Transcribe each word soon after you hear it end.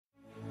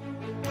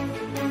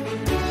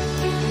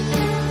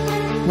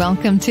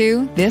Welcome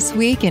to This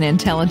Week in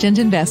Intelligent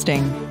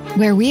Investing,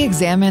 where we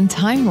examine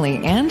timely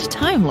and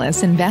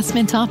timeless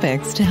investment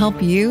topics to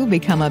help you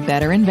become a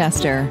better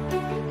investor.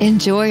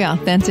 Enjoy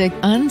authentic,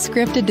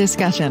 unscripted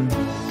discussion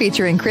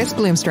featuring Chris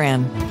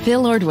Bloomstran,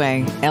 Phil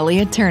Ordway,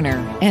 Elliot Turner,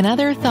 and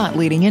other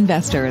thought-leading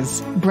investors.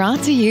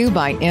 Brought to you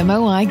by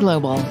MOI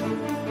Global.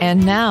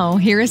 And now,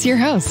 here is your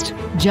host,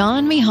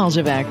 John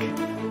Mihaljevic.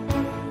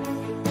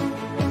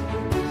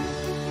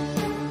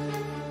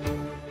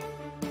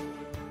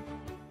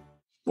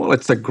 Well,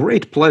 it's a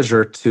great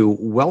pleasure to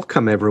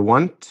welcome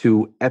everyone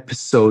to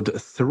episode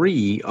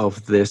 3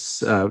 of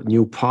this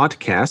new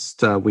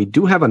podcast. We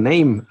do have a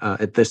name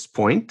at this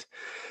point.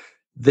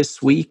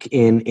 This Week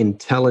in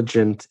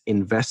Intelligent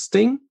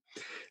Investing.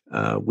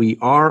 We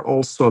are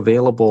also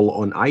available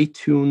on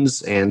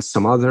iTunes and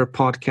some other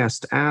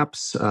podcast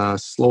apps.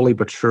 Slowly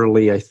but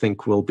surely, I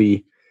think we'll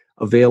be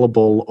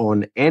available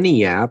on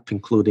any app,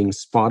 including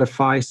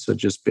Spotify. So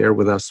just bear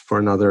with us for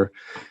another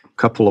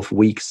couple of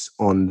weeks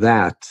on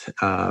that.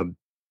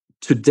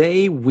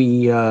 Today,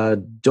 we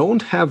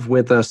don't have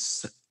with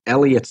us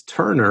Elliot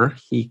Turner.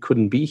 He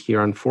couldn't be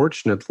here,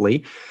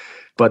 unfortunately.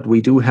 But we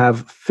do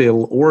have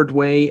Phil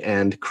Ordway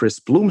and Chris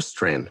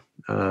Bloomstran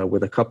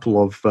with a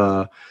couple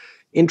of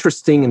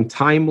interesting and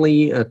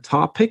timely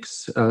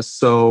topics.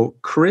 So,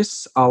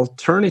 Chris, I'll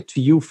turn it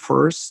to you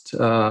first.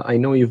 I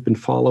know you've been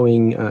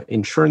following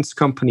insurance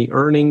company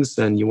earnings,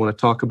 and you want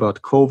to talk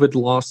about COVID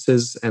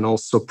losses and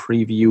also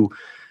preview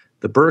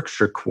the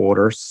Berkshire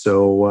quarter.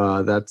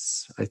 So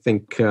that's, I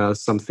think,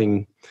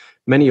 something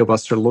many of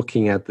us are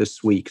looking at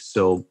this week.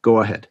 So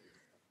go ahead.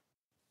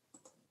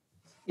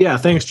 Yeah,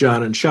 thanks,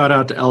 John. And shout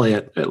out to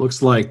Elliot. It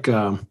looks like,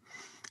 I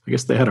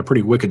guess they had a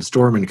pretty wicked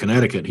storm in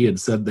Connecticut. He had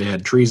said they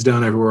had trees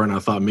down everywhere, and I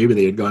thought maybe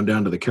they had gone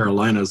down to the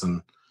Carolinas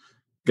and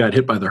got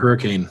hit by the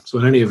hurricane. So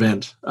in any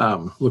event,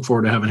 look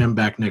forward to having him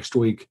back next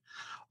week.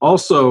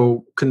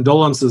 Also,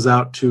 condolences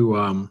out to,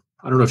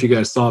 I don't know if you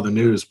guys saw the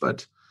news,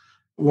 but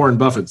Warren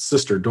Buffett's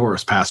sister,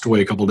 Doris, passed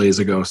away a couple days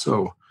ago.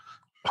 So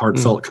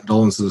heartfelt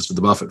condolences to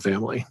the Buffett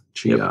family.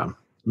 She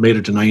made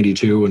it to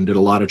 92 and did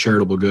a lot of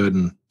charitable good,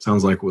 and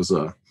sounds like was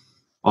a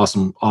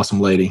awesome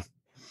lady.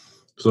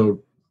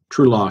 So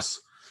true loss.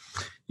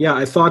 Yeah,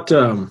 I thought,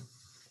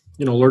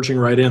 lurching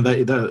right in, that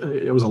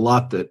it was a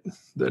lot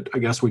that I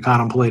guess we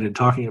contemplated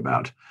talking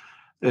about.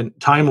 And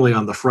timely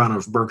on the front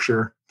of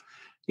Berkshire.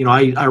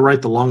 I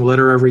write the long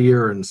letter every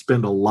year and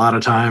spend a lot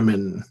of time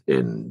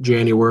in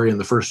January and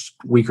the first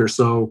week or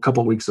so, a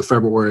couple of weeks of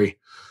February,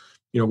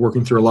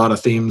 working through a lot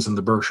of themes in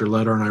the Berkshire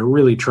letter. And I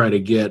really try to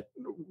get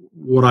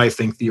what I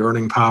think the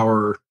earning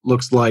power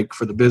looks like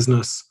for the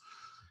business,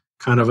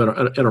 kind of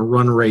at a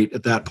run rate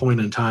at that point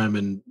in time.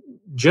 And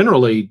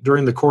generally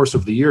during the course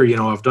of the year,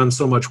 I've done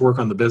so much work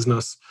on the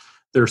business.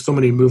 There are so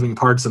many moving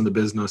parts in the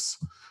business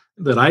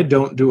that I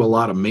don't do a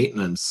lot of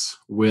maintenance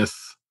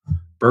with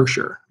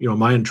Berkshire.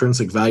 My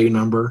intrinsic value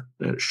number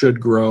should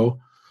grow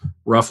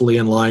roughly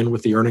in line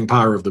with the earning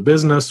power of the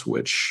business,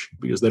 which,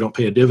 because they don't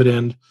pay a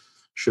dividend,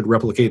 should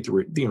replicate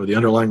the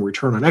underlying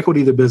return on equity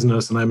of the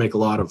business. And I make a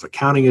lot of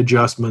accounting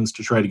adjustments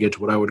to try to get to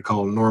what I would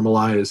call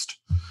normalized,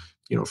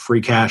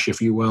 free cash,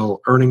 if you will,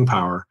 earning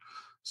power.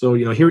 So,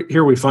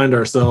 here we find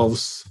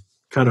ourselves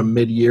kind of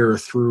mid-year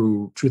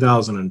through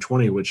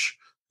 2020, which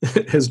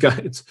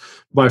it's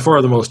by far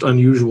the most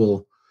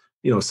unusual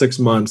 6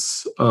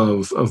 months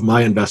of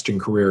my investing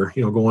career,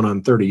 going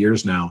on 30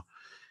 years now.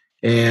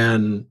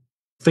 And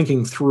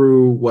thinking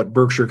through what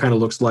Berkshire kind of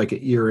looks like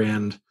at year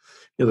end,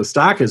 the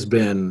stock has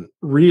been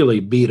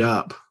really beat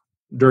up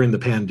during the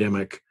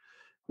pandemic,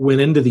 went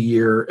into the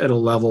year at a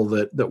level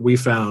that we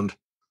found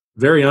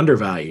very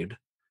undervalued.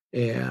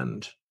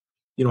 And,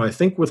 I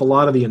think with a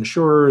lot of the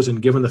insurers, and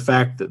given the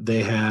fact that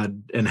they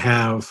had and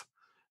have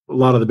a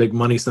lot of the big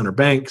money center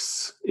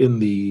banks in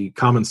the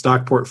common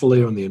stock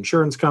portfolio and the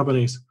insurance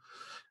companies,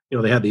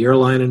 they had the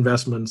airline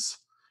investments,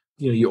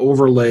 you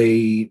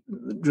overlay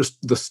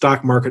just the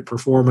stock market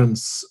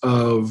performance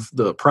of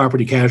the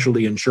property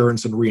casualty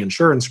insurance and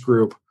reinsurance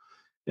group,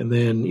 and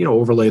then,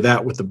 overlay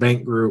that with the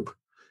bank group.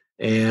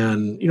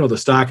 And, the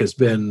stock has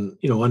been,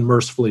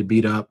 unmercifully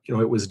beat up.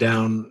 It was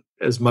down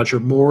as much or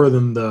more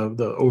than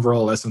the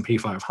overall S&P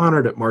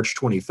 500 at March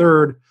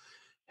 23rd,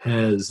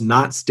 has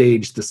not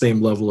staged the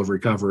same level of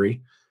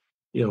recovery.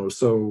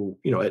 So,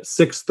 at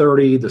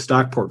 6:30, the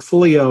stock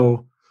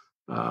portfolio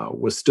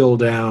was still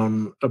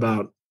down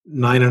about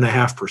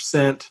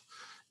 9.5%.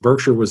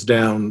 Berkshire was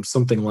down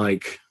something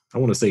like, I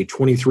want to say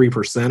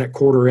 23% at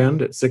quarter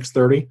end at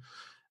 6:30.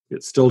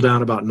 It's still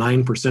down about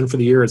 9% for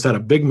the year. It's had a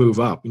big move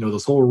up.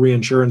 This whole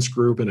reinsurance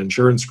group and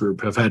insurance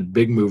group have had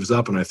big moves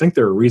up, and I think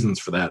there are reasons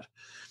for that.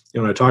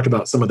 I talked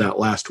about some of that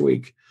last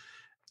week.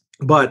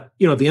 But,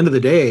 at the end of the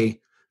day,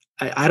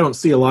 I don't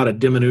see a lot of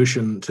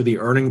diminution to the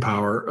earning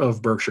power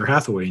of Berkshire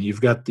Hathaway. And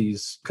you've got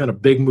these kind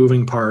of big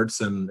moving parts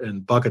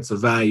and buckets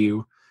of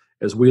value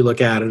as we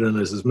look at it, and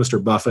as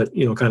Mr. Buffett,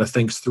 kind of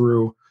thinks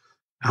through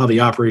how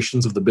the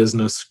operations of the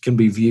business can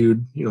be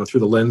viewed, through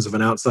the lens of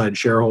an outside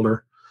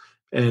shareholder.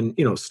 And,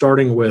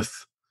 starting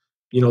with,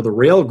 The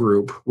rail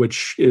group,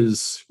 which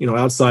is,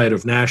 outside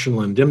of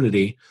National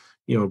Indemnity,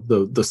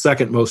 the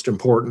second most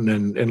important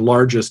and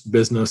largest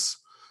business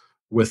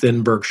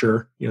within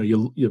Berkshire.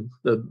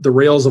 The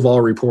rails have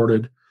all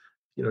reported,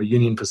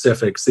 Union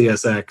Pacific,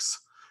 CSX,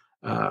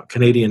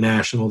 Canadian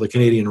National, the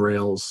Canadian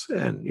rails.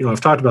 And,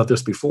 I've talked about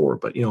this before,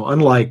 but,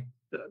 unlike,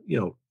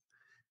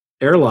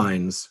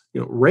 airlines,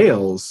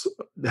 rails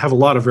have a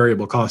lot of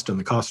variable cost in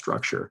the cost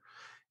structure.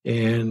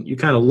 And you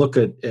kind of look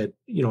at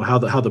how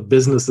the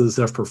businesses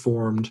have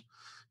performed.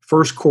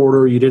 First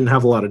quarter, you didn't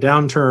have a lot of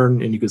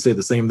downturn, and you could say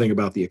the same thing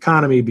about the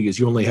economy because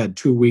you only had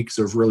 2 weeks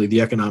of really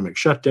the economic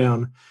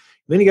shutdown.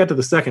 Then you got to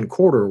the second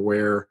quarter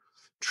where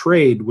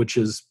trade, which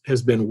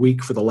has been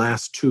weak for the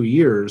last 2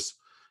 years,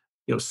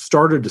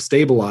 started to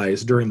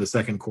stabilize during the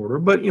second quarter.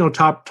 But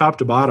top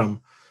to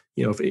bottom,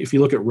 if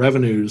you look at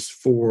revenues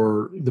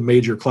for the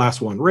major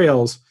Class 1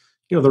 rails,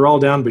 they're all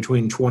down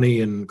between 20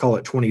 and call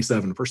it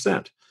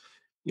 27%.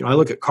 I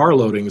look at car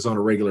loadings on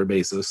a regular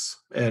basis,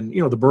 and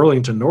the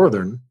Burlington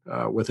Northern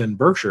within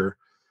Berkshire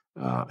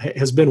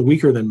has been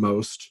weaker than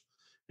most,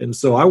 and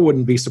so I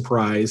wouldn't be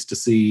surprised to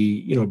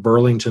see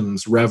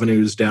Burlington's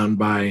revenues down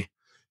by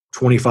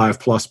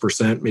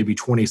 25+%, maybe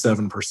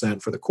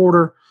 27% for the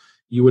quarter.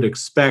 You would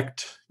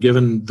expect,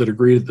 given the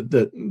degree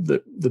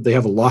that they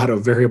have a lot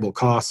of variable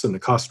costs in the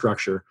cost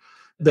structure,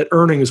 that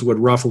earnings would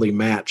roughly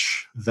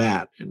match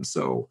that, and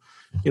so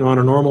on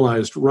a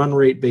normalized run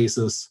rate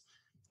basis,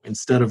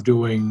 instead of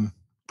doing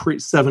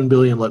 $7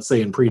 billion, let's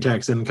say, in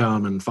pre-tax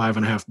income and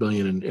 $5.5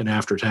 billion in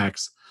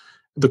after-tax,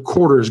 the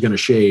quarter is going to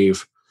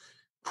shave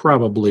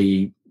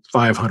probably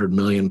 $500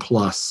 million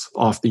plus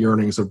off the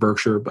earnings of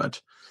Berkshire.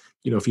 But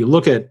if you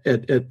look at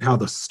how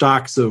the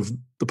stocks of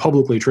the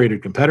publicly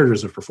traded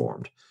competitors have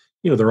performed,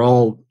 they're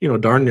all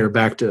darn near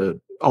back to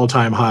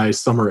all-time highs.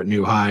 Some are at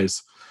new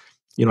highs.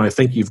 I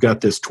think you've got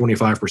this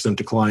 25%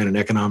 decline in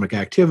economic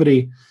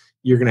activity.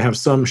 You're going to have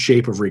some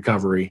shape of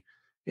recovery.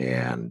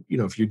 And,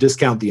 if you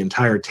discount the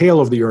entire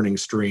tail of the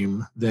earnings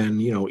stream, then,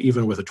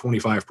 even with a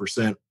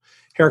 25%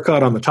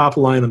 haircut on the top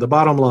line and the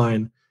bottom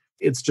line,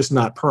 it's just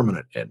not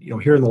permanent. And,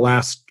 here in the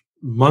last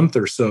month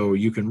or so,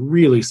 you can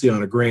really see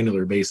on a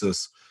granular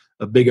basis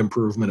a big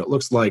improvement. It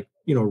looks like,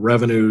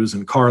 revenues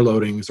and car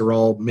loadings are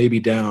all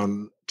maybe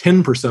down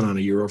 10% on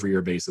a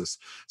year-over-year basis.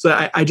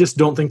 So I just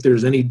don't think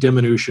there's any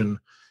diminution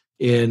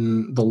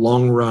in the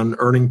long-run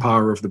earning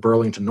power of the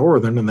Burlington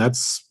Northern, and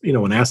that's,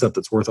 an asset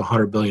that's worth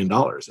 $100 billion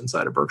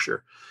inside of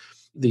Berkshire.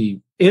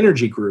 The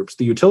energy groups,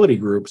 the utility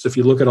groups, if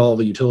you look at all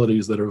the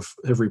utilities that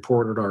have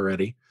reported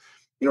already,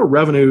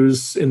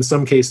 revenues in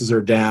some cases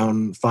are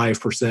down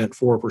 5%,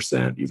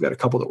 4%. You've got a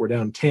couple that were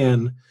down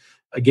 10%.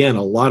 Again,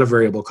 a lot of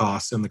variable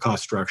costs in the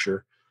cost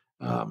structure.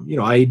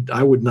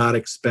 I would not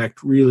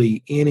expect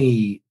really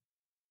any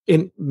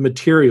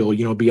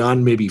material,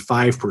 beyond maybe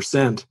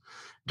 5%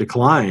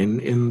 decline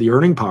in the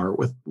earning power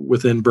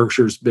within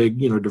Berkshire's big,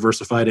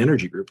 diversified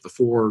energy group, the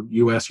 4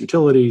 U.S.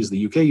 utilities,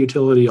 the UK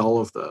utility, all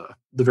of the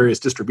various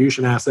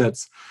distribution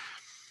assets.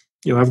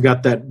 I've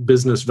got that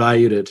business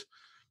valued at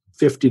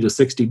 $50 to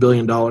 $60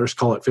 billion,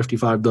 call it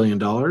 $55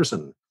 billion,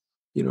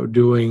 and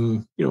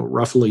doing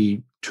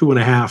roughly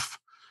 2.5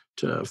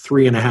 to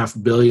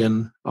 3.5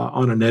 billion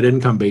on a net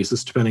income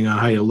basis, depending on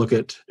how you look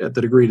at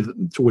the degree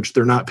to which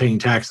they're not paying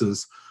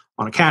taxes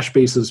on a cash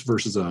basis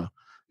versus a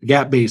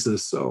GAAP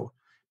basis. So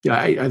yeah,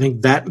 I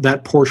think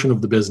that portion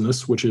of the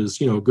business, which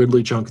is, a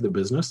goodly chunk of the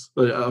business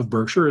of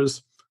Berkshire,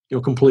 is,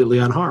 completely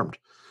unharmed.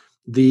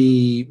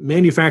 The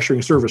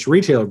manufacturing service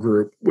retail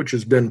group, which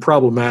has been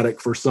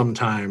problematic for some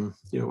time,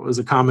 is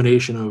a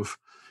combination of,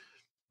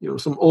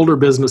 some older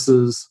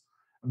businesses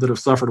that have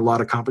suffered a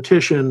lot of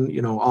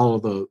competition, all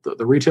of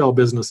the retail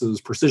businesses,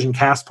 Precision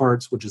Cast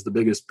Parts, which is the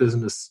biggest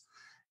business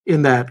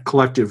in that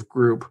collective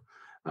group,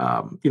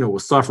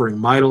 was suffering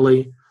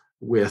mightily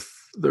with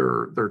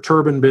their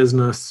turbine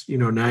business.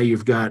 Now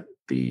you've got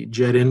the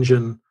jet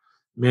engine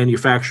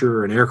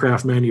manufacturer and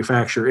aircraft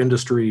manufacturer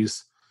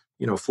industries,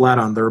 flat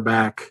on their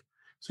back.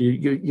 So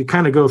you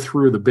kind of go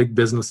through the big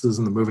businesses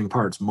and the moving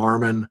parts.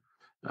 Marmon,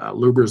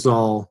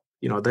 Lubrizol,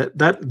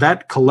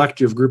 that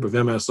collective group of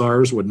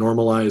MSRs would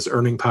normalize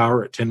earning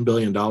power at $10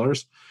 billion. And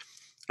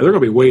they're going to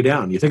be way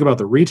down. You think about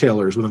the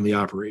retailers within the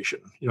operation.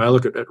 I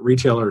look at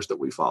retailers that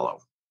we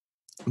follow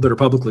that are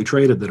publicly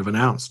traded that have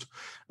announced.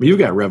 You've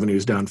got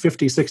revenues down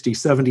 50, 60,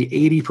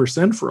 70,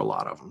 80% for a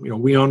lot of them.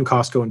 We own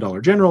Costco and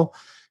Dollar General.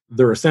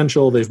 They're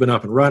essential. They've been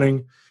up and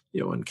running.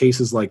 In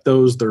cases like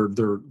those,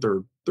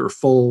 they're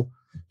full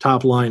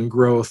top line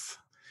growth.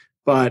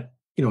 But,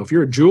 if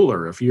you're a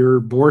jeweler, if you're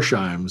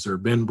Borsheims or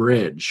Ben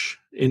Bridge,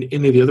 in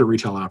any of the other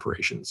retail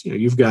operations,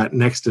 you've got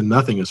next to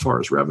nothing as far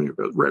as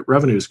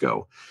revenues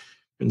go.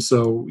 And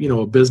so,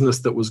 a business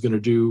that was going to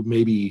do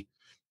maybe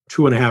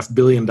 $2.5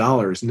 billion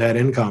net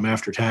income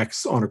after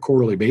tax on a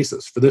quarterly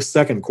basis for this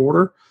second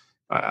quarter,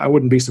 I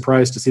wouldn't be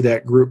surprised to see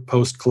that group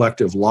post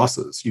collective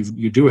losses.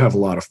 You do have a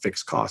lot of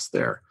fixed costs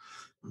there.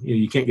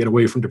 You can't get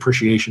away from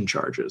depreciation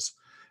charges.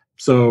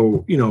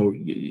 So,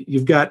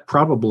 you've got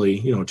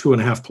probably,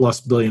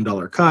 $2.5+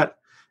 billion cut.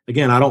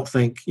 Again, I don't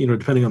think,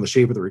 depending on the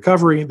shape of the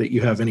recovery, that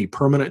you have any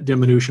permanent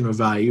diminution of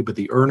value, but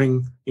the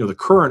the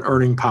current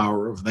earning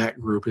power of that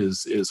group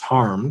is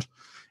harmed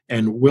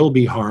and will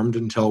be harmed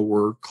until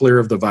we're clear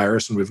of the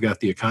virus and we've got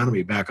the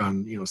economy back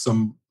on,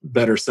 some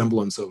better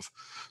semblance of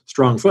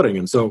strong footing.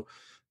 And so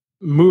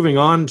moving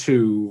on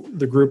to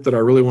the group that I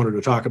really wanted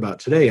to talk about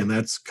today, and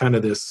that's kind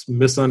of this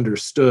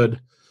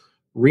misunderstood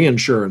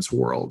reinsurance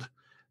world.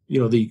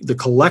 The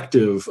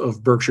collective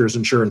of Berkshire's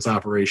insurance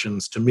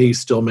operations, to me,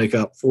 still make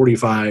up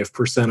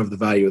 45% of the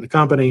value of the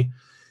company.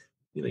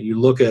 You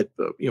look at,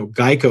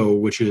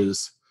 GEICO, which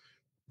is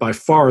by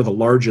far the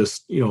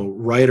largest,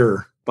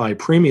 writer by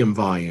premium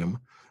volume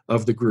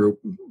of the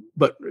group,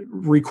 but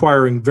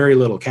requiring very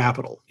little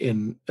capital.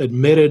 In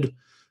admitted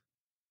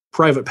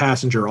private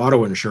passenger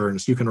auto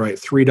insurance, you can write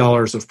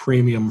 $3 of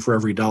premium for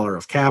every dollar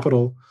of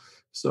capital.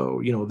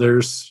 So,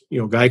 there's,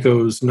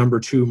 GEICO's number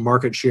 2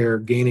 market share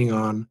gaining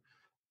on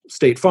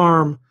State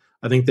Farm.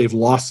 I think they've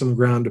lost some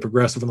ground to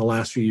Progressive in the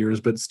last few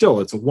years, but still,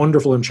 it's a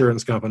wonderful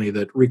insurance company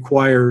that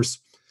requires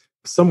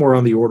somewhere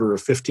on the order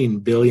of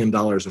 $15 billion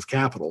of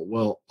capital.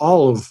 Well,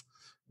 all of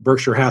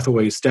Berkshire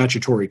Hathaway's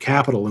statutory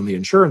capital in the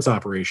insurance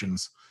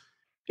operations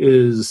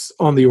is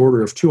on the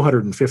order of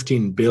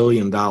 $215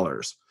 billion.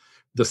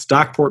 The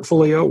stock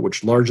portfolio,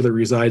 which largely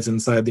resides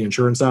inside the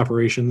insurance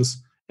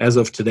operations, as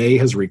of today,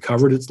 has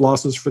recovered its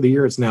losses for the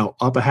year. It's now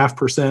up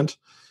 0.5%.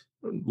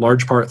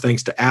 Large part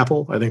thanks to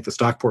Apple. I think the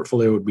stock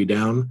portfolio would be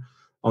down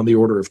on the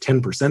order of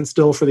 10%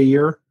 still for the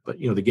year. But,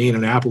 the gain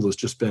in Apple has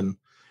just been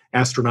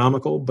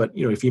astronomical. But,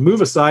 if you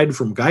move aside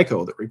from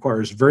GEICO, that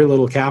requires very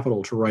little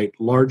capital to write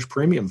large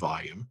premium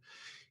volume,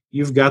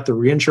 you've got the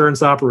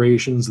reinsurance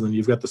operations, and then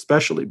you've got the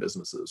specialty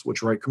businesses,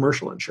 which write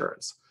commercial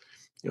insurance.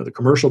 The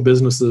commercial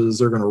businesses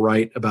are going to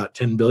write about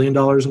 $10 billion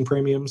in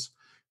premiums.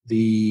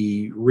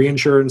 The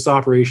reinsurance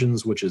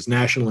operations, which is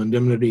National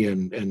Indemnity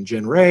and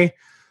Gen Re,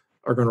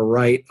 are going to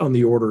write on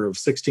the order of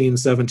 $16,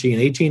 $17,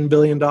 $18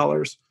 billion.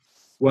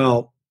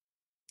 Well,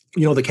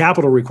 the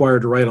capital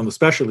required to write on the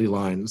specialty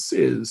lines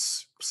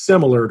is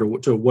similar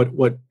to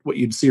what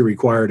you'd see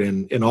required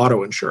in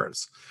auto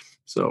insurance.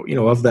 So,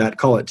 of that,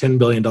 call it $10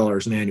 billion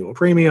in annual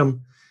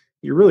premium,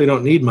 you really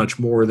don't need much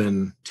more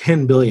than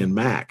 10 billion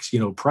max,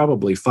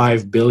 probably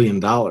 $5 billion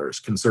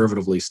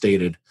conservatively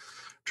stated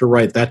to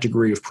write that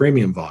degree of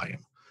premium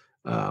volume.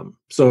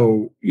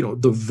 So,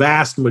 the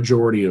vast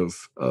majority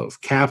of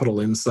capital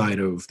inside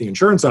of the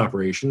insurance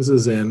operations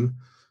is in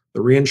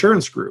the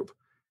reinsurance group.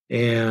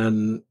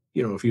 And,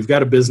 if you've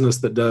got a business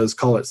that does,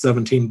 call it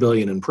 17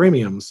 billion in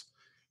premiums,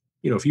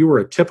 if you were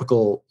a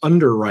typical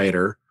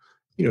underwriter,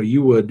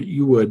 you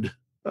would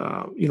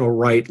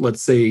write,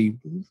 let's say,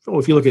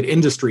 if you look at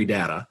industry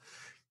data,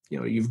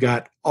 you've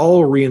got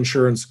all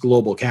reinsurance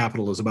global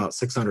capital is about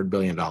 $600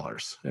 billion.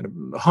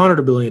 And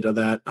 100 billion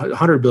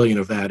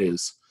of that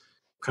is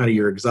kind of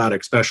your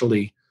exotic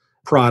specialty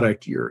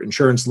product, your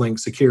insurance-linked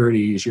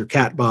securities, your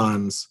cat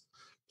bonds.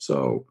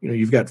 So,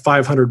 you've got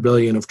 500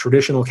 billion of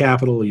traditional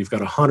capital. You've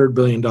got $100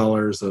 billion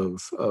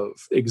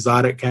of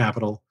exotic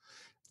capital.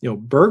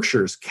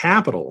 Berkshire's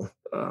capital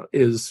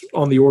is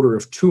on the order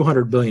of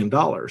 $200 billion.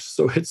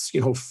 So it's,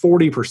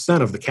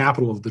 40% of the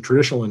capital of the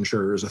traditional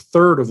insurers, a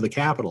third of the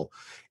capital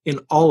in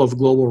all of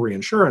global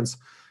reinsurance.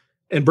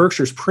 And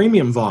Berkshire's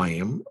premium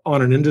volume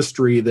on an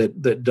industry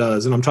that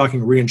does, and I'm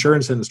talking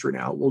reinsurance industry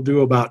now, will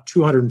do about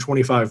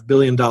 $225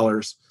 billion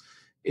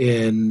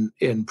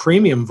in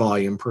premium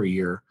volume per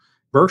year.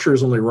 Berkshire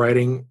is only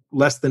writing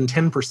less than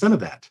 10% of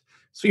that.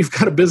 So you've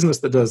got a business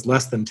that does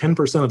less than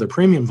 10% of the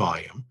premium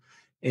volume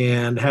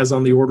and has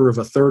on the order of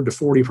a third to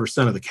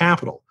 40% of the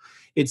capital.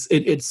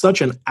 It's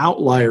such an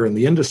outlier in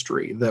the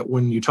industry that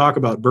when you talk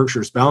about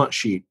Berkshire's balance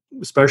sheet,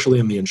 especially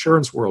in the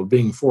insurance world,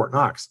 being Fort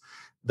Knox,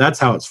 that's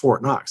how it's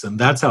Fort Knox. And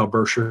that's how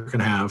Berkshire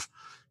can have,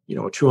 a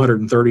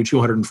 $230,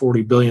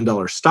 $240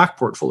 billion stock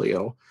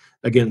portfolio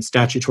against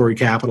statutory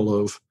capital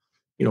of,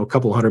 a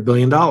couple $100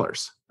 billion.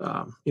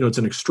 It's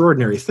an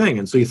extraordinary thing.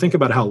 And so you think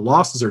about how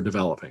losses are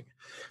developing.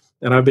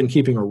 And I've been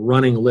keeping a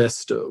running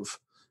list of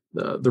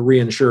the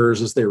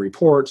reinsurers as they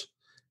report.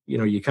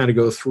 You kind of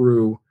go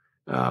through,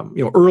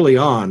 early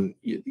on,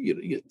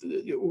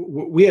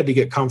 we had to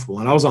get comfortable.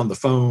 And I was on the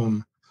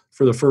phone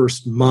for the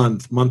first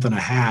month and a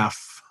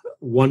half.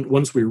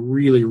 Once we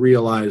really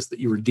realized that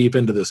you were deep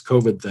into this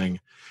COVID thing,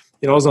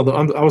 I was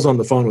on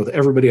the phone with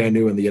everybody I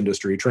knew in the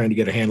industry trying to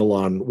get a handle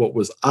on what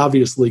was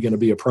obviously going to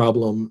be a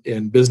problem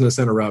in business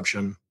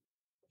interruption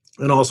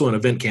and also in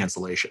event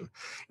cancellation.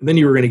 And then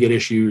you were going to get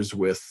issues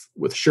with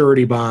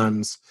surety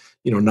bonds,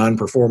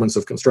 non-performance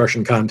of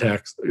construction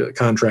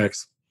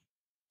contracts.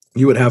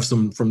 You would have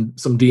some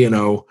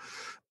D&O,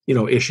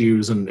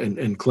 issues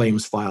and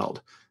claims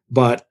filed.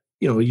 But,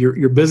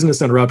 your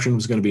business interruption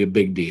was going to be a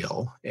big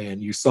deal.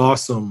 And you saw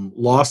some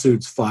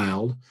lawsuits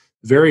filed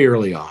very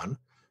early on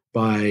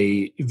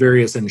by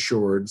various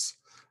insureds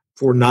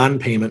for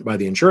non-payment by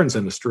the insurance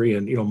industry.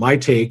 And, my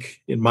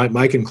take in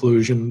my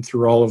conclusion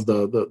through all of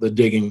the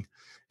digging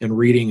and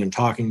reading and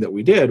talking that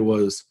we did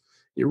was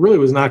it really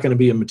was not going to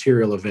be a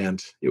material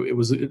event. It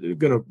was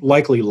going to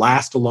likely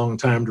last a long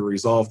time to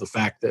resolve the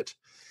fact that,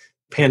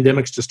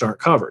 pandemics just aren't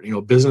covered.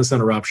 Business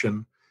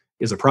interruption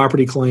is a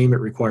property claim. It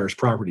requires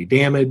property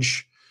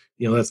damage.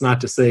 That's not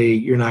to say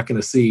you're not going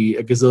to see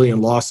a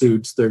gazillion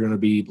lawsuits. They're going to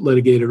be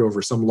litigated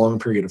over some long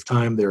period of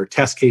time. There are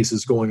test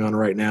cases going on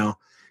right now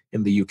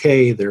in the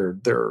UK. There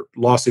are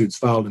lawsuits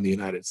filed in the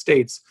United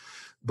States.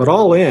 But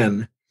all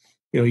in,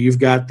 you've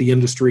got the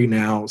industry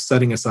now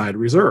setting aside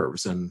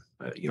reserves. And,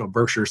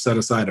 Berkshire set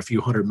aside a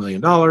few $100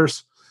 million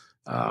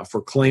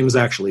for claims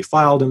actually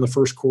filed in the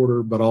first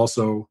quarter, but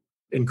also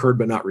incurred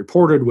but not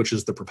reported, which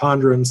is the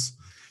preponderance.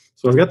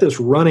 So I've got this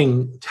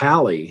running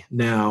tally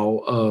now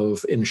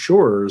of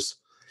insurers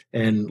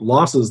and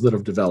losses that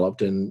have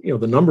developed. And,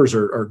 the numbers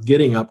are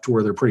getting up to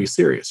where they're pretty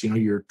serious.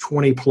 You're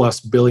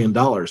 $20+ billion,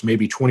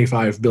 maybe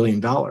 $25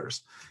 billion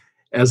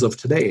as of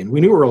today. And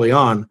we knew early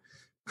on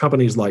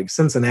companies like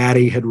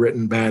Cincinnati had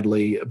written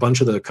badly. A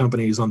bunch of the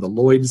companies on the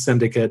Lloyd's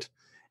syndicate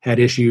had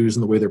issues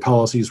in the way their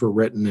policies were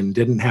written and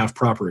didn't have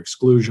proper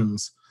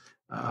exclusions.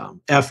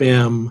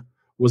 FM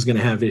was going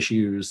to have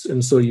issues.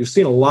 And so you've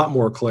seen a lot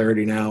more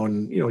clarity now.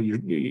 And,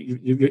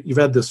 you've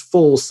had this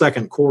full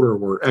second quarter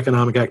where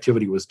economic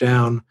activity was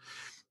down.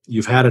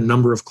 You've had a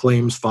number of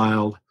claims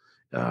filed.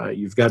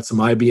 You've got some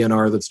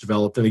IBNR that's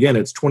developed. And again,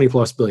 it's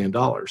 $20+ billion.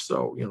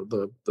 So,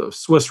 the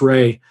Swiss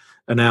Re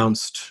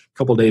announced a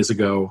couple days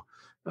ago,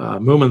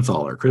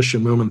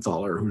 Christian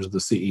Mumenthaler, who's the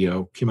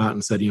CEO, came out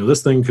and said,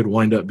 this thing could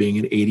wind up being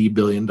an $80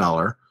 billion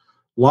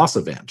loss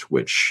event,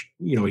 which,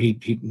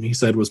 he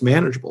said was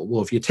manageable.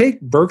 Well, if you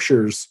take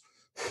Berkshire's,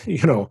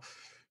 $200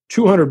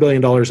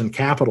 billion in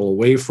capital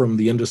away from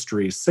the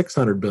industry's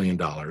 $600 billion,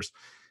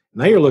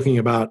 now you're looking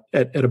at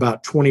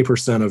about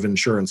 20% of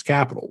insurance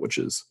capital, which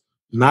is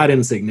not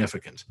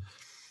insignificant.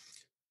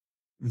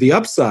 The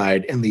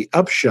upside and the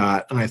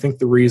upshot, and I think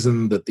the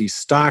reason that these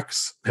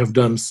stocks have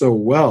done so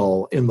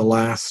well in the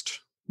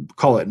last,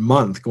 call it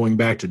month, going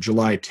back to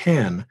July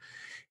 10,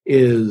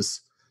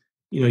 is,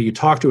 you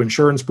talk to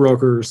insurance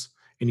brokers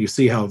and you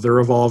see how they're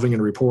evolving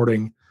and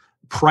reporting.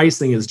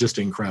 Pricing is just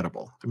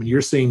incredible. I mean,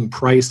 you're seeing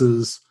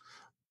prices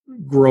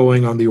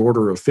growing on the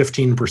order of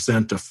 15%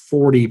 to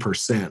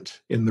 40%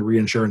 in the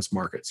reinsurance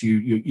markets.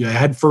 You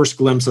had first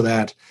glimpse of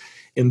that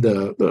in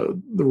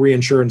the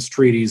reinsurance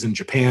treaties in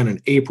Japan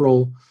in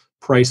April.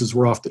 Prices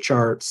were off the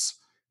charts.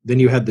 Then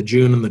you had the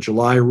June and the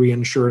July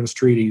reinsurance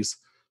treaties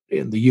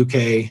in the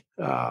UK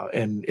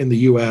and in the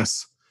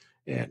US.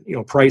 And,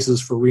 prices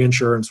for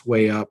reinsurance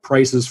way up.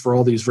 Prices for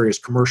all these various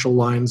commercial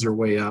lines are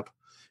way up.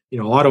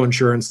 Auto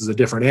insurance is a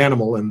different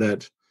animal in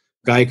that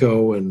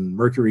Geico and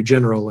Mercury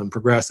General and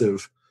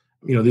Progressive,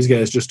 these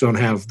guys just don't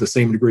have the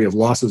same degree of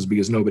losses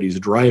because nobody's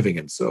driving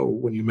it. So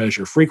when you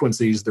measure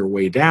frequencies, they're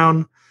way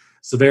down.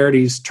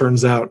 Severities,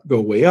 turns out,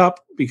 go way up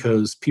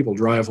because people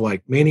drive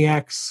like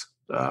maniacs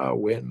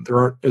when there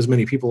aren't as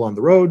many people on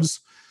the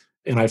roads.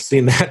 And I've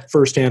seen that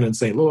firsthand in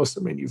St. Louis.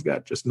 I mean, you've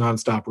got just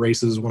nonstop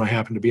races when I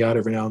happen to be out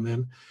every now and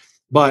then.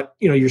 But,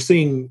 you're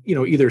seeing,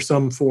 either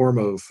some form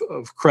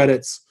of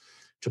credits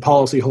to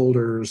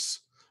policyholders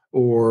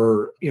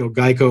or,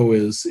 Geico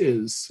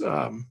is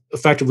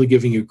effectively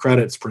giving you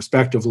credits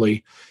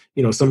prospectively.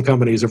 Some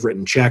companies have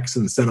written checks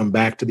and sent them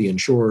back to the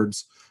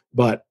insureds.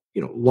 But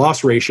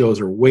loss ratios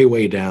are way,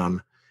 way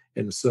down.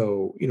 And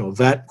so,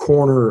 that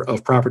corner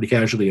of property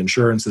casualty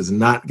insurance is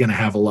not going to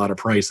have a lot of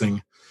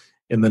pricing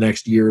in the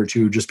next year or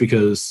two, just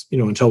because,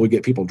 until we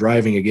get people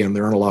driving again,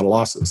 there aren't a lot of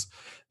losses.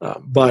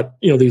 But,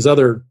 these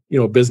other,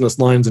 business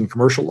lines and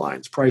commercial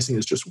lines, pricing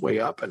is just way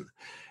up. And,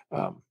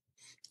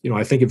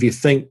 I think if you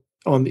think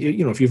on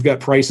the, if you've got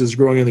prices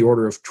growing in the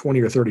order of 20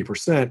 or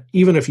 30%,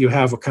 even if you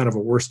have a kind of a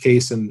worst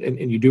case and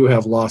you do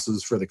have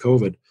losses for the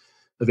COVID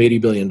of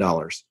 $80 billion,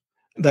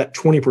 that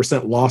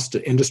 20% loss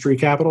to industry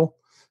capital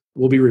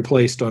will be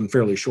replaced on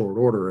fairly short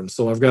order. And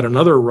so I've got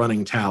another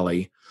running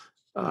tally.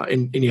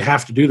 And you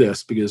have to do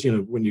this because,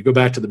 when you go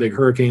back to the big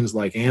hurricanes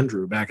like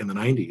Andrew back in the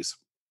 90s,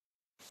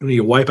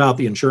 you wipe out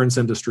the insurance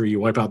industry, you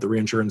wipe out the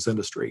reinsurance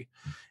industry,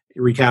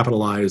 you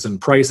recapitalize,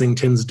 and pricing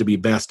tends to be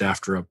best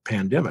after a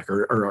pandemic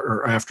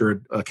or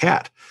after a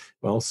cat.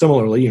 Well,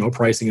 similarly,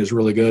 pricing is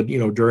really good,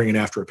 during and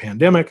after a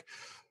pandemic.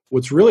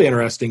 What's really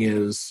interesting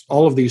is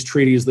all of these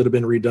treaties that have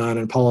been redone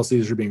and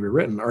policies are being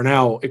rewritten are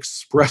now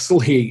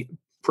expressly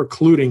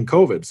precluding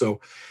COVID.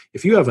 So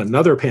if you have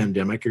another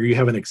pandemic or you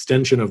have an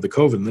extension of the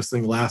COVID and this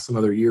thing lasts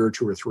another year or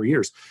 2 or 3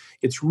 years,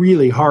 it's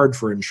really hard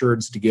for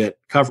insureds to get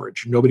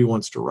coverage. Nobody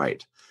wants to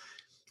write.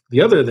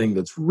 The other thing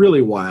that's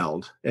really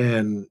wild,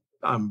 and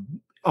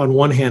I'm on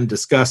one hand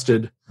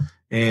disgusted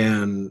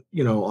and,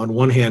 on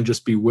one hand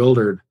just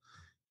bewildered,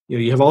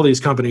 you have all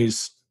these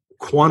companies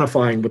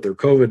quantifying what their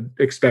COVID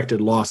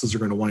expected losses are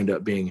going to wind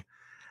up being.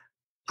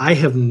 I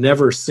have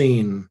never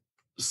seen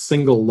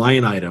single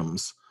line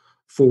items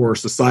for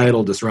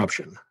societal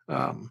disruption.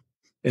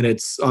 And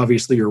it's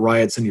obviously your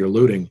riots and your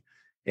looting.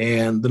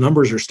 And the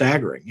numbers are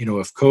staggering.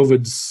 If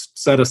COVID's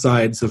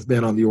set-asides have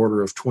been on the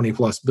order of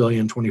 20+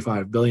 billion,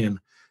 25 billion,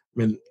 I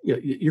mean,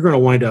 you're going to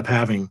wind up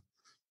having,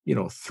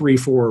 $3,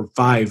 $4,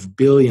 $5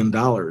 billion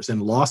in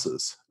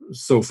losses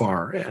so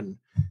far. And,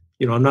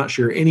 I'm not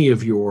sure any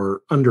of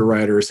your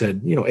underwriters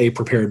had,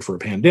 prepared for a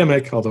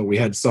pandemic, although we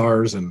had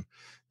SARS and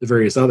the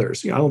various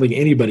others. I don't think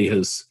anybody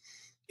has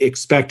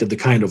expected the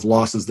kind of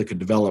losses that could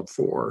develop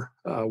for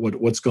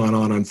what's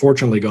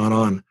unfortunately gone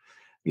on,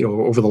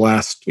 over the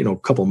last,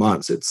 couple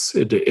months.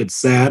 It's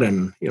sad,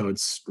 and,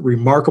 it's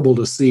remarkable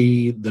to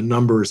see the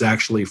numbers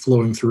actually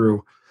flowing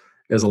through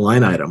as a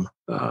line item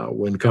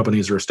when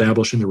companies are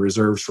establishing the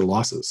reserves for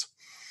losses.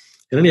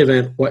 In any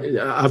event,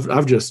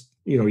 I've just,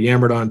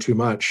 yammered on too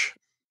much.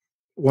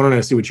 Why don't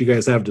I see what you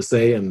guys have to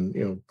say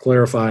and,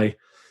 clarify,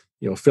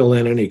 fill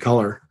in any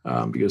color,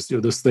 because,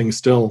 this thing's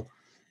still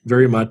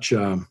very much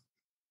a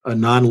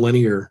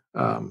nonlinear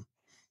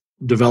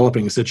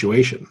developing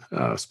situation,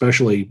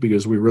 especially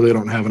because we really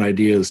don't have an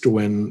idea as to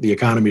when the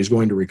economy is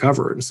going to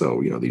recover. And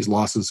so, these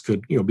losses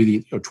could, be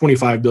the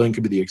 25 billion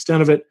could be the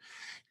extent of it.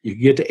 You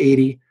could get to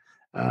 80.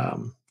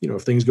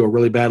 If things go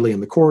really badly in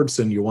the courts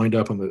and you wind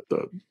up on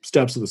the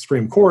steps of the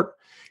Supreme Court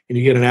and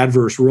you get an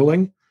adverse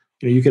ruling,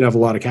 you could have a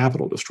lot of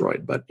capital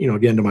destroyed. But,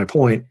 again, to my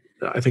point,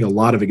 I think a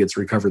lot of it gets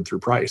recovered through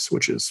price,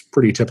 which is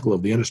pretty typical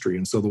of the industry.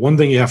 And so the one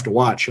thing you have to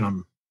watch,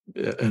 and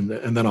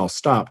then I'll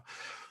stop.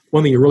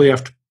 One thing you really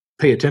have to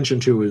pay attention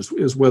to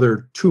is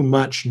whether too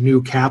much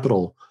new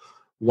capital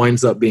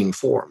winds up being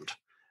formed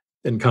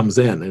and comes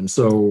in. And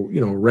so,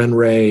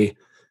 Renray,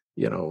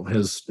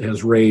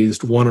 has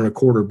raised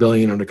 $1.25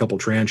 billion on a couple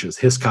tranches.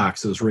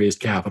 Hiscox has raised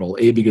capital,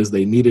 because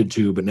they needed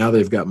to, but now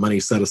they've got money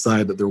set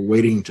aside that they're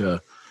waiting to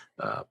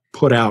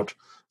put out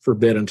for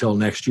bid until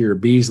next year.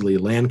 Beasley,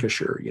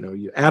 Lancashire,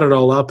 you add it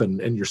all up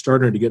and you're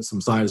starting to get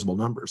some sizable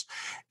numbers.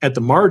 At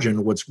the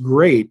margin, what's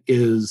great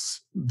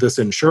is this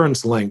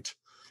insurance-linked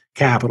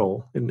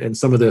capital and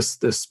some of this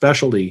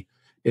specialty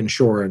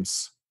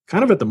insurance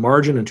kind of at the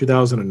margin in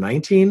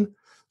 2019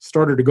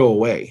 started to go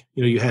away.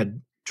 You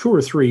had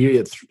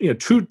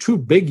two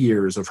big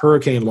years of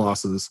hurricane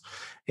losses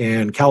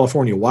and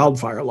California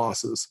wildfire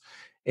losses.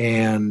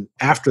 And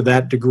after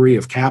that degree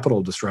of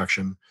capital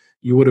destruction,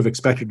 you would have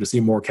expected to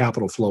see more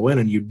capital flow in,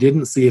 and you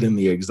didn't see it in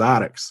the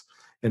exotics.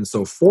 And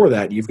so for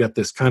that, you've got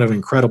this kind of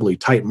incredibly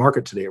tight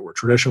market today where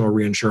traditional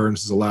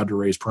reinsurance is allowed to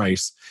raise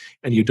price,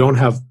 and you don't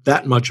have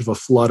that much of a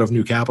flood of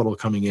new capital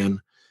coming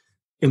in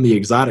the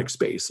exotic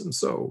space. And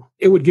so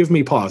it would give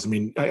me pause. I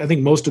mean, I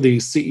think most of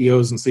these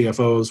CEOs and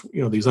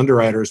CFOs, these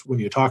underwriters, when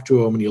you talk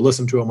to them and you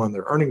listen to them on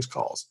their earnings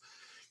calls,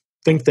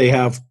 think they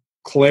have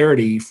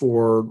clarity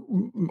for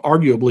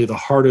arguably the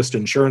hardest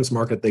insurance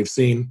market they've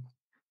seen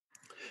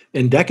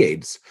in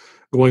decades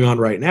going on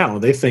right now.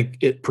 They think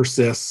it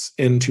persists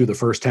into the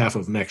first half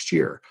of next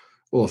year.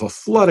 Well, if a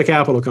flood of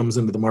capital comes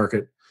into the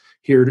market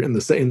here in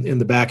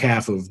the back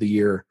half of the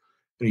year,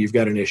 you've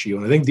got an issue.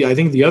 And I think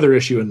the other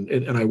issue,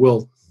 and I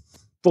will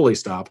fully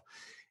stop,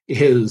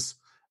 is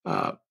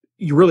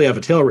you really have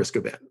a tail risk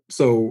event.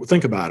 So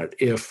think about it.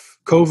 If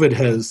COVID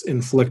has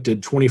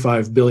inflicted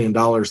 $25 billion,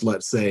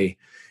 let's say,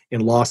 in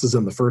losses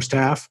in the first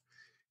half,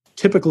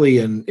 typically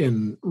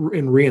in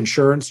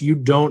reinsurance, you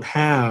don't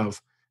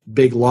have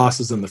big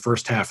losses in the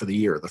first half of the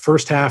year. The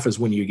first half is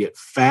when you get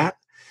fat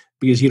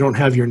because you don't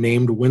have your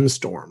named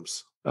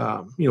windstorms.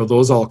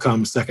 Those all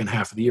come second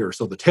half of the year.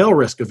 So the tail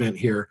risk event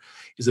here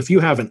is if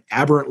you have an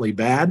aberrantly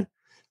bad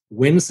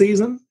wind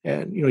season,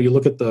 and you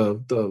look at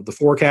the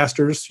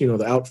forecasters,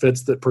 the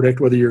outfits that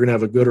predict whether you're going to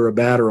have a good or a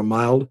bad or a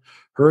mild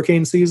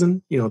hurricane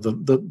season,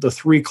 the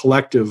three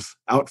collective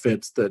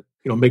outfits that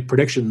make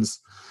predictions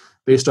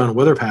based on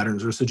weather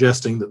patterns are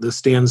suggesting that this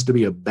stands to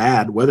be a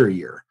bad weather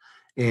year.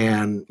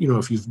 And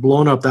if you've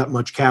blown up that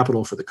much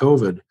capital for the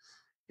COVID,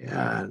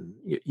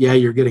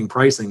 you're getting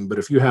pricing. But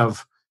if you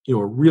have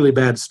really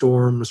bad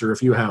storms, or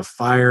if you have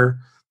fire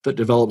that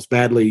develops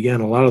badly, again,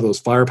 a lot of those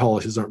fire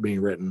policies aren't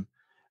being written.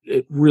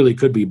 It really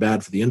could be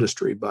bad for the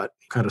industry. But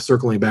kind of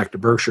circling back to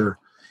Berkshire,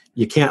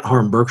 you can't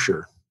harm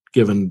Berkshire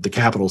given the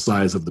capital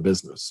size of the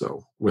business.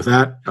 So with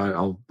that,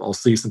 I'll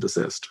cease and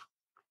desist.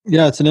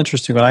 Yeah, it's an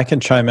interesting one. I can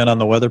chime in on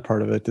the weather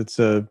part of it. It's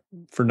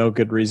for no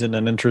good reason,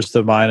 an interest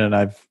of mine, and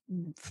I've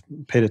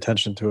paid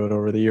attention to it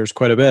over the years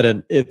quite a bit.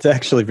 And it's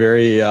actually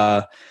very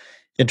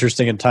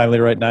interesting and timely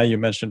right now. You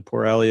mentioned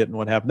poor Elliott and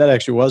what happened. That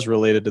actually was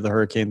related to the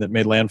hurricane that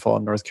made landfall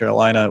in North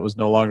Carolina. It was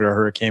no longer a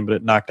hurricane, but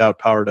it knocked out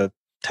power to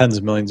tens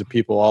of millions of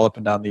people all up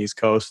and down the East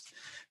Coast.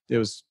 It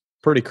was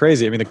pretty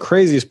crazy. I mean, the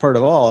craziest part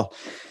of all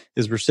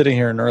is we're sitting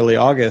here in early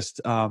August,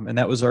 and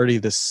that was already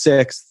the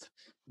sixth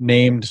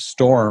named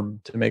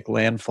storm to make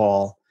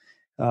landfall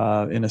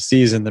in a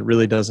season that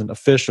really doesn't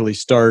officially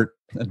start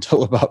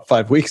until about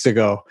 5 weeks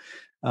ago.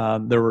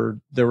 There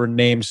were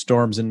named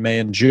storms in May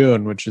and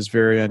June, which is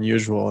very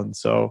unusual. And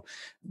so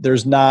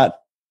there's not,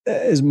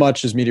 as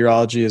much as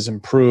meteorology has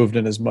improved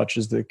and as much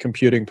as the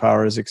computing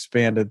power has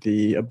expanded,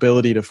 the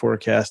ability to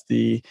forecast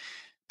the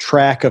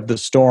track of the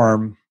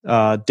storm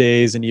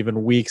days and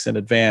even weeks in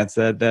advance,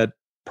 that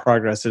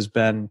progress has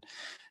been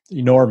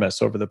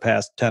enormous over the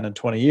past 10 and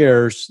 20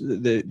 years.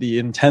 The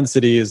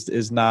intensity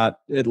is not,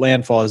 at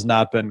landfall has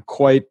not been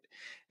quite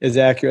as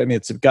accurate. I mean,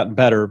 it's gotten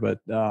better, but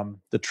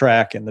the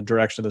track and the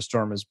direction of the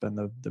storm has been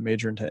the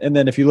major intent. And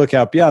then if you look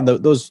out beyond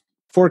those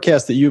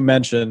forecasts that you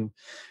mentioned,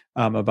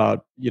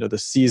 about, the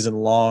season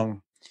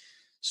long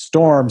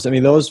storms. I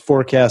mean, those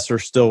forecasts are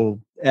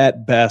still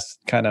at best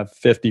kind of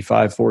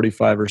 55-45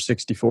 or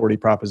 60-40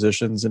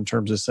 propositions in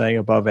terms of saying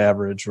above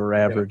average or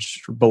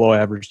average or below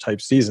average type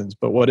seasons.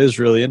 But what is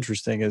really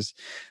interesting is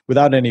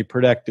without any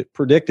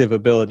predictive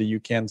ability,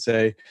 you can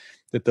say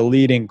that the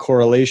leading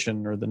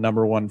correlation or the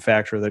number one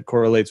factor that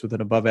correlates with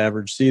an above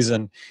average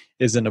season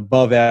is an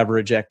above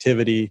average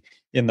activity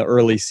in the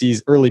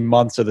early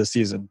months of the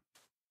season.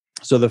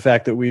 So the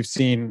fact that we've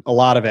seen a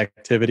lot of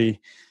activity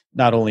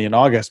not only in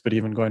August, but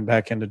even going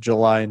back into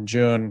July and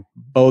June,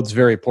 bodes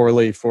very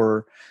poorly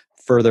for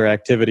further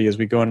activity as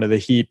we go into the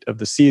heat of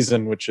the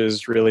season, which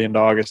is really into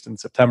August and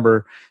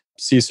September.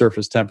 Sea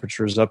surface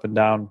temperatures up and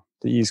down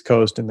the East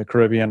Coast and the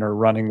Caribbean are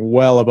running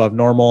well above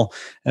normal.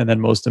 And then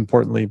most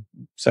importantly,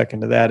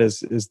 second to that is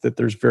that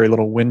there's very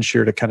little wind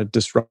shear to kind of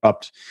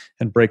disrupt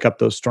and break up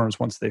those storms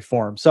once they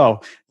form. So,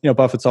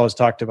 Buffett's always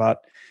talked about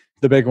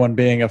the big one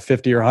being a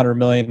 $50 or $100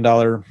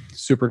 million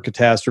super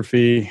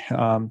catastrophe,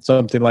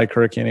 something like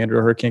Hurricane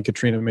Andrew, Hurricane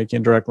Katrina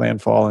making direct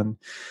landfall in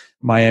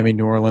Miami,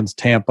 New Orleans,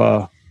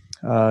 Tampa,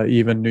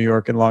 even New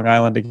York and Long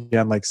Island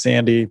again, like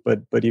Sandy,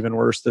 but even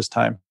worse this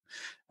time.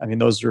 I mean,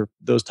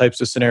 those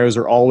types of scenarios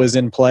are always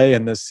in play,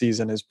 and this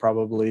season is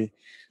probably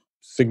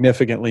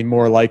significantly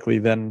more likely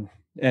than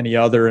any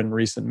other in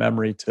recent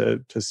memory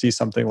to see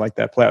something like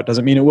that play out.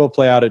 Doesn't mean it will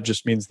play out. It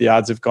just means the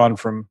odds have gone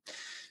from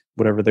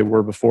whatever they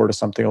were before to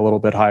something a little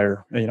bit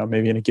higher.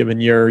 Maybe in a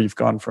given year, you've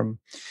gone from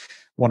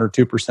 1 or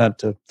 2%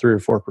 to 3 or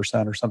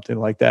 4% or something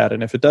like that.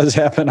 And if it does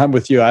happen, I'm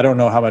with you. I don't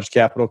know how much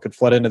capital could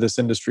flood into this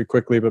industry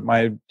quickly, but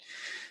my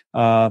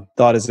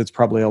thought is it's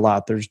probably a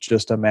lot. There's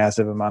just a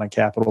massive amount of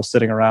capital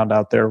sitting around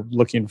out there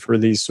looking for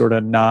these sort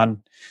of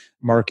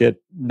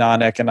non-market,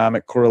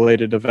 non-economic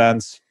correlated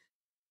events,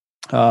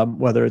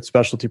 whether it's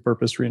specialty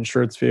purpose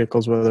reinsurance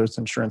vehicles, whether it's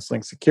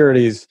insurance-linked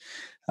securities,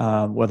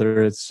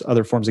 whether it's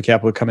other forms of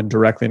capital come in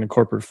directly in a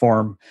corporate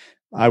form.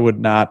 I would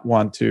not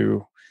want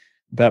to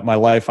bet my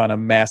life on a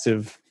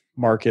massive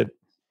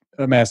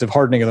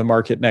hardening of the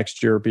market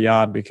next year or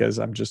beyond, because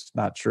I'm just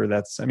not sure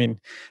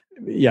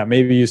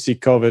maybe you see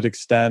COVID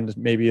extend,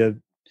 maybe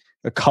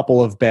a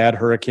couple of bad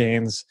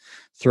hurricanes,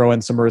 throw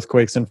in some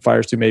earthquakes and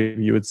fires too,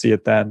 maybe you would see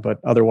it then. But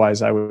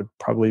otherwise, I would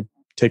probably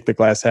take the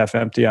glass half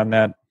empty on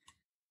that.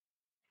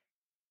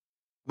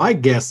 My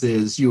guess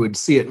is you would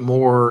see it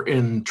more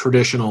in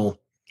traditional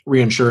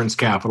reinsurance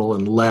capital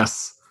and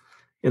less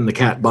in the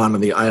cat bond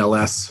and the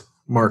ILS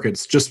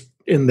markets, just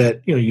in that,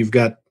 you've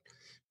got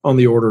on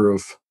the order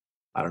of,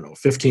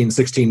 15,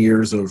 16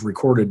 years of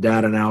recorded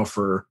data now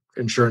for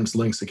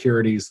insurance-linked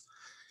securities.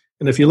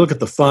 And if you look at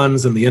the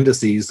funds and the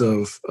indices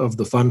of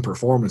the fund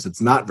performance,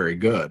 it's not very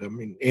good. I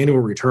mean, annual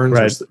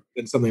returns have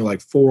been something like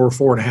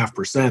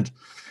 4.5%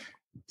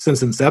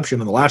 since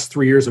inception, and the last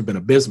 3 years have been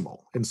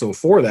abysmal. And so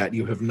for that,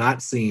 you have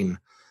not seen,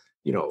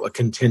 a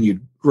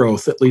continued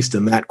growth, at least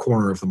in that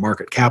corner of the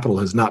market. Capital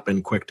has not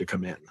been quick to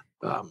come in.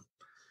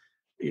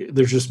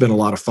 There's just been a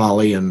lot of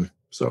folly. And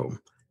so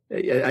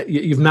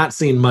you've not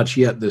seen much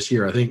yet this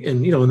year, I think.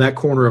 And, in that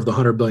corner of the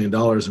 $100 billion,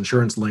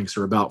 insurance links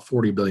are about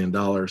 $40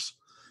 billion.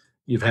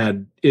 You've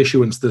had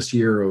issuance this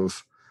year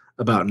of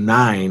about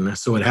 9.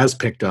 So it has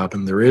picked up,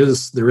 and there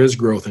is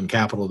growth in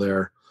capital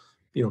there,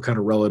 kind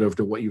of relative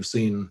to what you've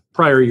seen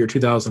prior year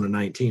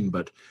 2019.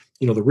 But,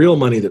 the real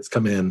money that's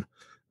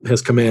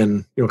has come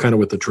in, kind of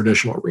with the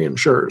traditional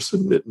reinsurers.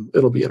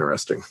 It'll be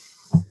interesting.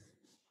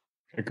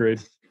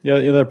 Agreed. Yeah,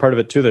 the other part of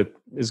it too that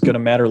is going to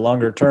matter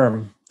longer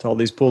term to all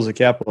these pools of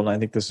capital, and I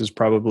think this is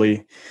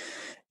probably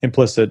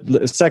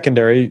implicit,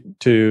 secondary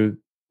to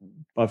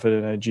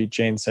Buffett and Ajit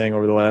Jain saying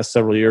over the last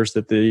several years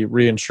that the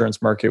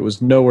reinsurance market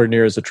was nowhere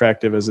near as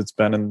attractive as it's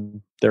been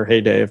in their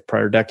heyday of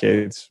prior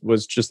decades,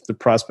 was just the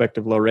prospect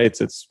of low rates.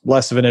 It's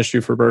less of an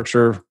issue for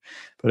Berkshire,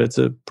 but it's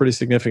a pretty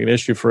significant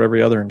issue for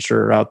every other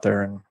insurer out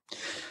there. And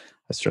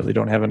I certainly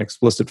don't have an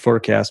explicit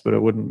forecast, but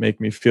it wouldn't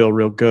make me feel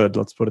real good.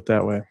 Let's put it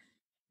that way.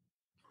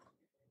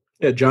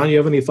 Yeah, John, you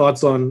have any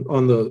thoughts on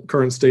the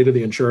current state of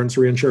the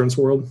reinsurance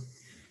world?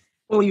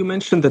 Well, you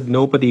mentioned that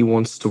nobody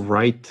wants to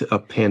write a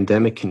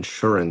pandemic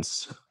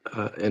insurance,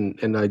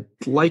 and I'd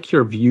like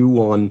your view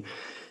on,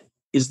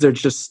 is there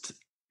just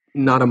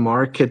not a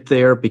market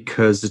there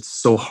because it's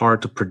so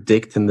hard to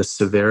predict and the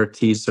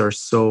severities are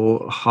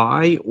so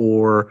high,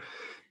 or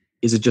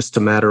is it just a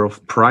matter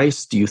of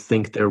price? Do you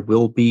think there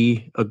will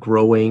be a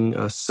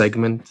growing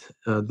segment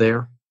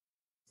there?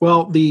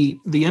 Well, the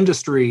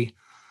industry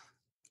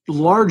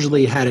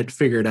largely had it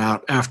figured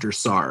out after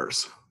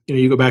SARS.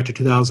 You go back to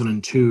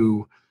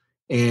 2002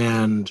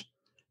 and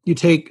you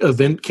take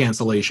event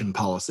cancellation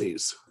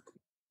policies.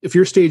 If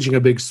you're staging a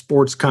big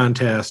sports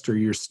contest or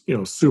you're,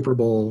 Super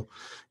Bowl,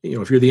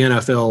 if you're the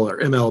NFL or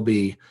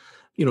MLB,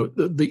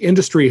 the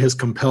industry has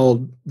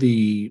compelled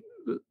the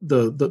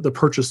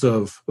purchase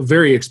of a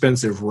very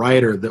expensive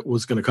rider that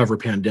was going to cover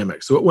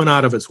pandemic. So it went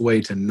out of its way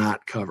to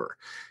not cover.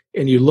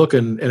 And you look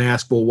and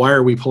ask, well, why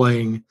are we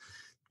playing,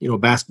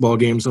 basketball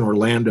games in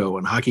Orlando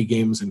and hockey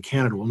games in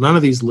Canada? Well, none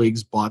of these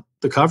leagues bought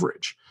the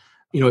coverage.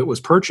 It was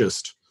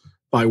purchased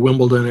by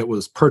Wimbledon. It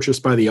was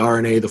purchased by the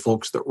RNA, the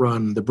folks that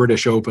run the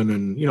British Open.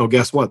 And,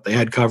 guess what? They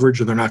had coverage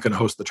and they're not going to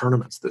host the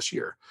tournaments this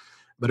year.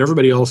 But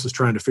everybody else is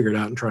trying to figure it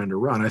out and trying to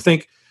run. I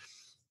think,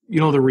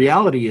 the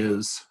reality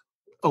is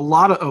a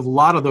lot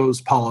of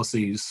those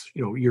policies,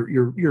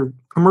 your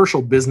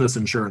commercial business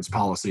insurance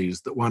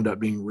policies that wound up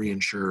being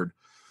reinsured,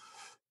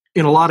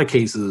 in a lot of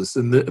cases,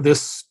 and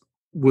this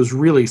was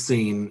really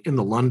seen in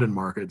the London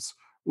markets,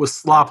 was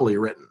sloppily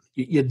written.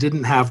 You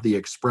didn't have the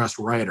express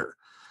rider.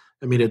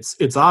 I mean,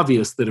 it's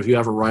obvious that if you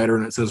have a rider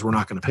and it says we're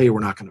not going to pay,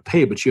 we're not going to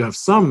pay. But you have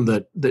some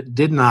that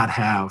did not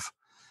have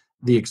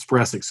the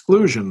express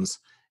exclusions,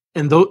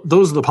 and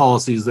those are the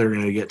policies that are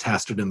going to get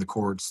tested in the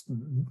courts.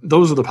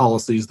 Those are the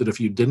policies that if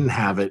you didn't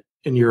have it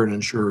and you're an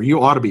insurer,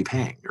 you ought to be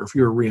paying, or if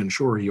you're a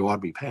reinsurer, you ought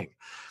to be paying.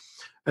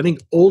 I think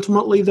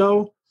ultimately,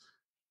 though,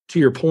 to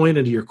your point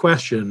and to your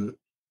question,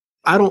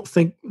 I don't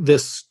think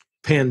this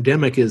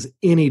pandemic is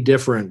any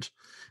different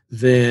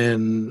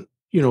than,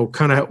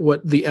 kind of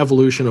what the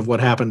evolution of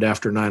what happened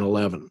after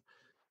 9/11.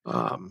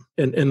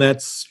 And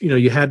that's,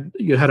 you had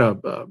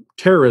a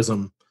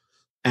terrorism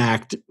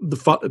act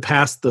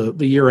passed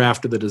the year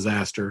after the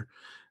disaster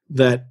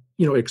that,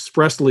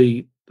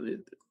 expressly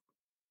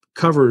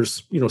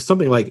covers,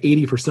 something like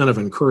 80% of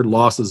incurred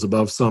losses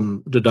above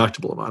some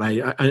deductible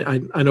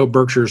amount. I know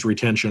Berkshire's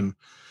retention,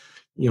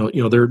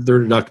 their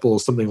deductible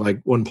is something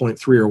like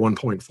 $1.3 or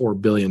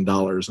 $1.4 billion,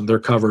 and they're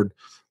covered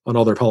on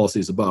all their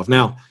policies above.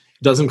 Now,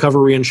 it doesn't cover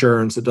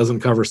reinsurance. It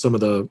doesn't cover some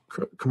of the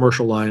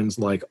commercial lines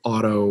like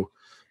auto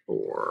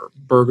or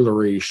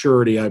burglary,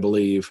 surety, I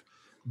believe.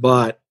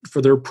 But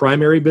for their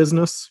primary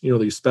business,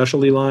 these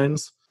specialty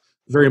lines,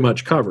 very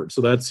much covered. So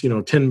that's,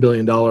 $10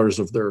 billion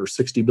of their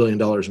 $60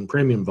 billion in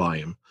premium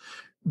volume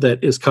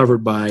that is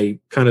covered by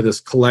kind of this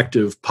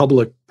collective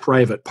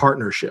public-private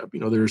partnership.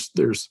 There's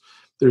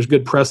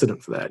good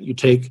precedent for that. You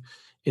take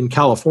in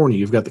California,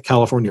 you've got the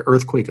California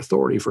Earthquake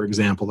Authority, for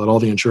example, that all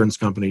the insurance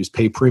companies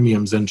pay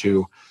premiums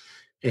into.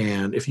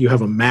 And if you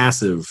have a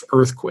massive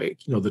earthquake,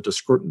 that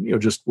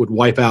just would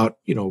wipe out,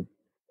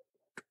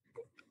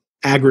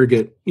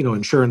 aggregate,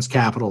 insurance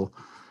capital,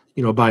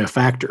 by a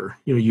factor.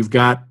 You've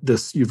got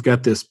this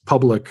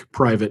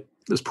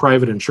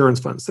private insurance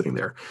fund sitting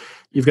there.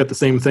 You've got the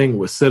same thing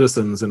with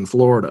Citizens in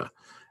Florida.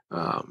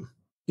 The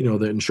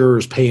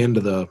insurers pay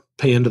into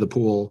the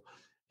pool,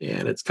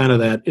 and it's kind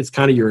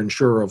of your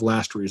insurer of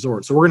last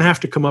resort. So we're going to have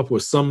to come up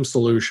with some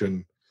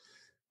solution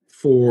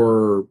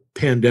for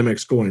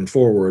pandemics going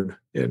forward.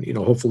 And,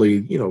 hopefully,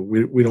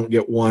 we don't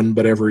get one,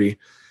 but every,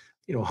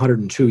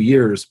 102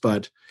 years,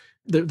 but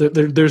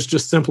there's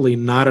just simply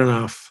not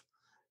enough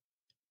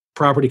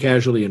property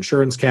casualty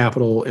insurance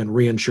capital and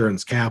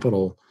reinsurance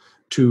capital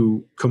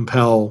to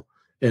compel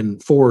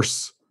and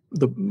force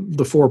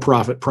the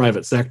for-profit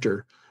private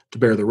sector to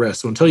bear the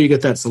risk. So until you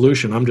get that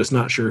solution, I'm just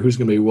not sure who's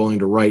going to be willing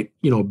to write,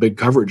 big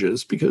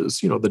coverages because,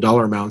 the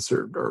dollar amounts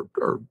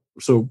are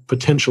so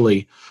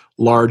potentially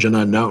large and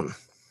unknown.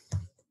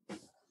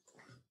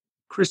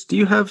 Chris, do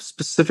you have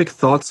specific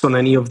thoughts on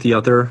any of the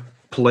other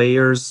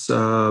players?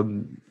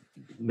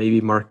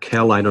 Maybe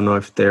Markel, I don't know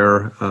if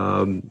they're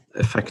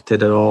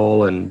affected at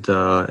all, and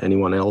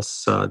anyone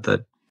else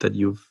that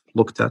you've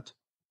looked at?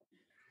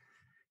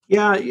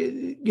 Yeah,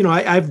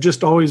 I've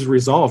just always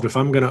resolved if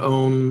I'm going to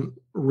own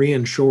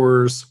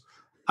reinsurers,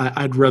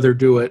 I'd rather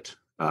do it.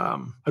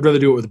 I'd rather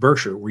do it with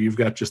Berkshire, where you've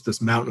got just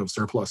this mountain of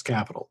surplus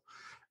capital.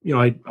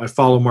 I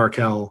follow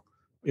Markel.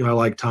 I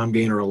like Tom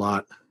Gaynor a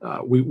lot.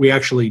 We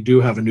actually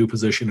do have a new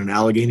position in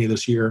Allegheny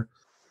this year.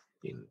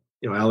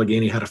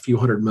 Allegheny had a few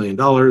 $100 million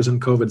in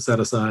COVID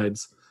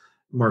set-asides.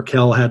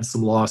 Markel had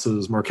some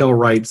losses. Markel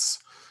writes,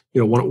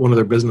 one of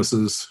their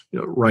businesses,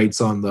 writes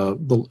on in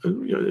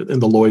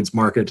the Lloyd's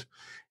market,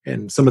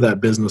 and some of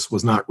that business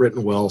was not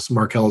written well. So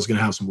Markel is going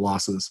to have some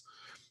losses.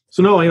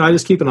 So no, I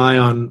just keep an eye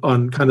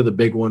on kind of the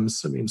big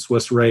ones. I mean,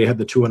 Swiss Re had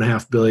the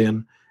 $2.5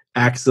 billion.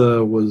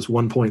 AXA was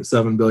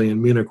 $1.7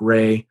 billion. Munich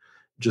Re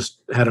just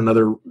had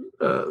another,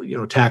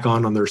 tack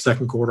on their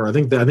second quarter. I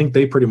think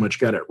they pretty much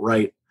got it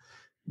right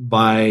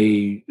by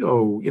a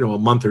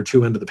month or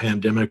two into the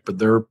pandemic, but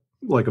they're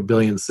like $1.6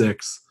 billion.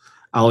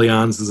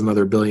 Allianz is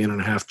another $1.5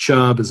 billion.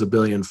 Chubb is $1.4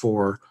 billion.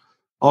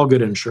 All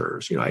good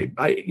insurers.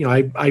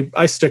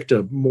 I stick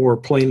to more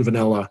plain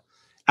vanilla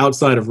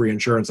outside of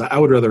reinsurance. I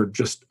would rather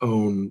just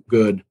own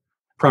good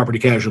property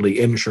casualty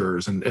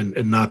insurers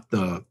and not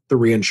the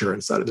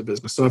reinsurance side of the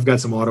business. So I've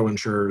got some auto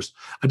insurers.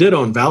 I did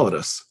own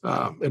Validus,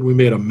 and we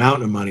made a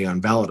mountain of money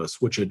on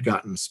Validus, which had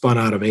gotten spun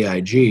out of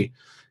AIG.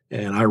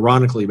 And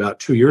ironically,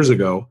 about 2 years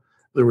ago,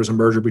 there was a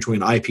merger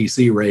between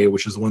IPC Ray,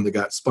 which is the one that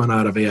got spun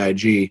out of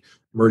AIG,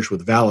 merged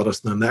with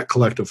Validus. And then that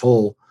collective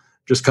whole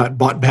just got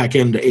bought back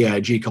into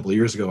AIG a couple of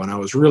years ago. And I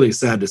was really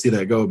sad to see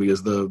that go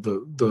because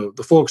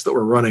the folks that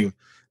were running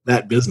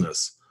that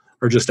business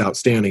are just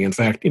outstanding. In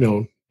fact,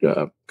 note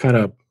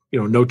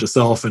to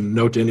self and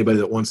note to anybody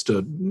that wants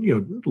to,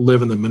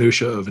 live in the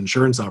minutia of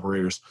insurance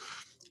operators,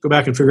 go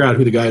back and figure out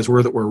who the guys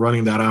were that were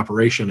running that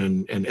operation.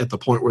 And at the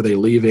point where they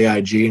leave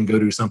AIG and go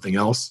do something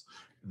else,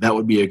 that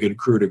would be a good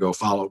crew to go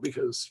follow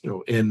because,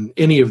 in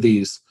any of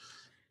these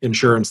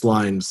insurance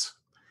lines,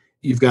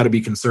 you've got to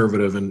be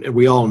conservative. And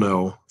we all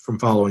know from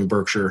following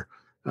Berkshire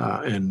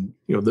and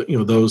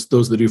those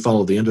that do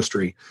follow the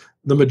industry,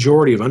 the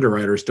majority of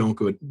underwriters do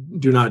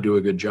not do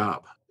a good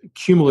job.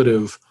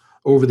 Cumulative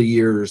over the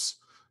years,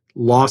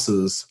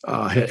 losses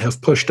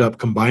have pushed up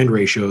combined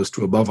ratios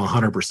to above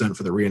 100%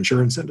 for the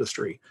reinsurance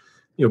industry.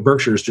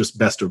 Berkshire is just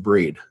best of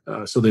breed.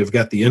 So they've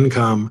got the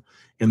income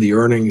and the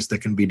earnings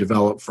that can be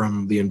developed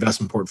from the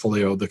investment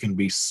portfolio that can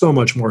be so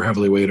much more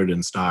heavily weighted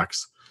in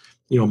stocks.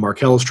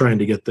 Markel's trying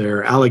to get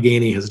there.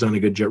 Allegheny has done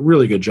a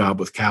really good job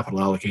with capital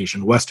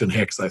allocation. Weston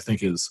Hicks, I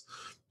think, is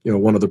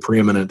one of the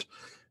preeminent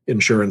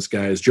insurance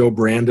guys. Joe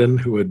Brandon,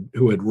 who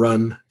had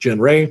run Gen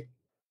Ray,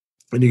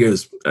 and you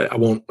guys, I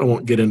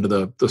won't get into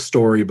the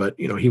story, but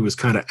he was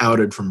kind of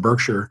outed from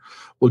Berkshire.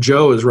 Well,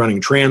 Joe is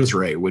running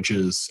TransRay, which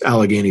is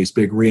Allegheny's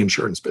big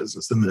reinsurance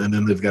business, and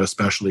then they've got a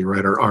specialty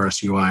writer,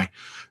 RSUI.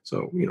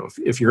 So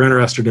if you're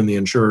interested in the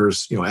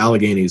insurers,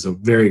 Allegheny is a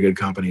very good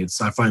company.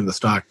 I find the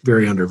stock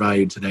very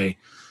undervalued today,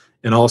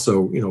 and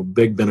also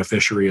big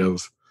beneficiary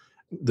of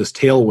this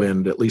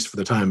tailwind, at least for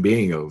the time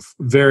being, of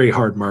very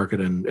hard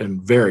market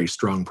and very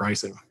strong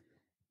pricing.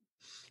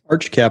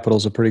 Arch Capital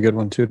is a pretty good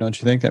one too, don't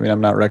you think? I mean, I'm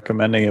not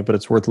recommending it, but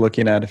it's worth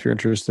looking at if you're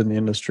interested in the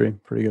industry.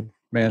 Pretty good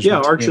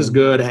management. Yeah, Arch team. is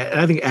good.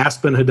 I think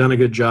Aspen had done a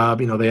good job.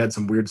 They had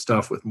some weird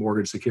stuff with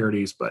mortgage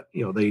securities, but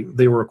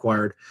they were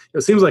acquired.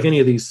 It seems like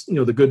any of these,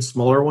 the good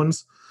smaller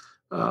ones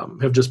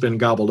have just been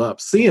gobbled up.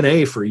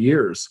 CNA for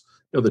years,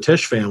 the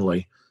Tisch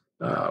family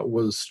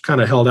was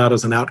kind of held out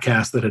as an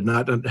outcast that had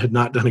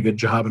not done a good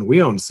job, and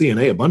we owned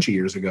CNA a bunch of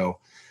years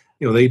ago.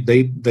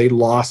 They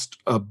lost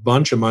a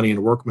bunch of money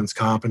in workman's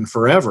comp, and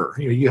forever.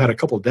 You had a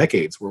couple of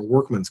decades where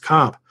workman's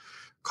comp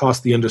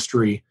cost the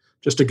industry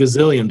just $1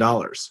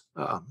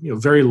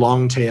 gazillion. Very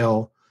long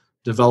tail,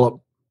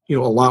 developed a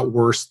lot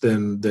worse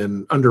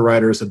than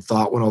underwriters had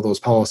thought when all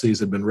those policies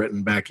had been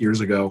written back years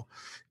ago.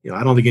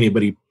 I don't think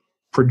anybody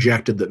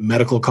projected that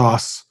medical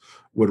costs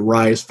would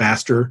rise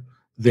faster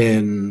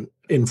than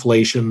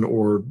inflation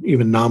or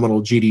even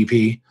nominal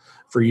GDP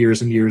for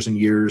years and years and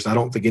years. I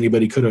don't think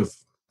anybody could have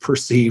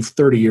perceived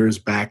 30 years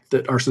back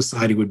that our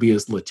society would be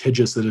as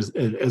litigious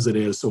as it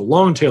is. So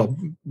long tail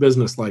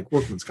business like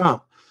workman's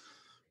comp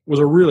was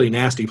a really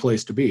nasty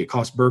place to be. It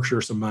cost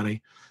Berkshire some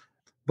money.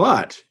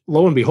 But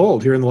lo and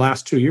behold, here in the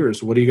last 2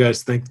 years, what do you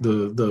guys think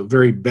the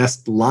very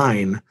best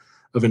line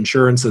of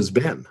insurance has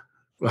been?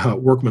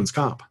 Workman's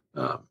comp.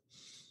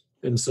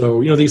 And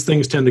so, these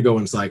things tend to go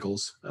in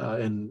cycles.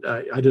 And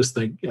I just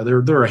think there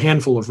are a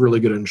handful of really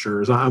good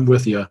insurers. I'm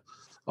with you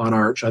on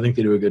Arch. I think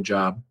they do a good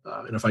job.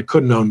 And if I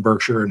couldn't own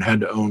Berkshire and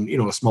had to own,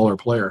 a smaller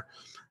player,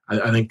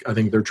 I think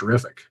they're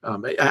terrific.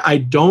 I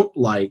don't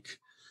like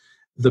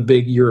the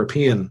big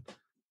European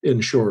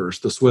insurers,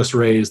 the Swiss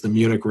Rays, the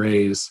Munich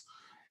Rays.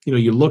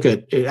 You look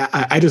at it,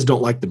 I just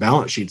don't like the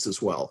balance sheets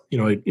as well.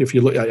 If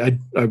you look,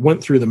 I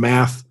went through the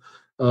math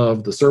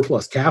of the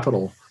surplus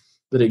capital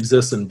that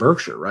exists in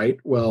Berkshire, right?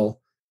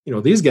 Well,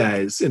 these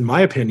guys, in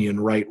my opinion,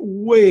 write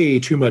way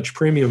too much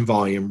premium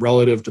volume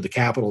relative to the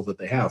capital that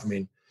they have. I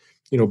mean,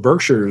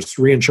 Berkshire's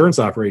reinsurance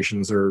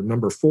operations are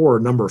number 4,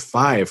 number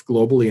 5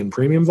 globally in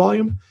premium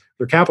volume.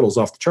 Their capital's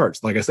off the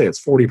charts. Like I say,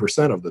 it's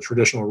 40% of the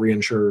traditional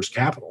reinsurer's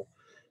capital.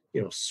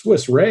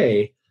 Swiss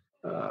Re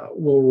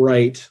will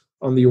write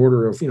on the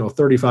order of,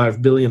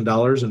 $35 billion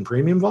in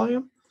premium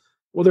volume.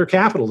 Well, their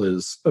capital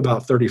is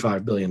about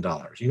 $35 billion.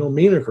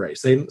 Munich Re,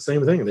 same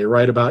thing. They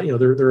write about,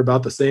 they're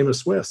about the same as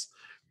Swiss.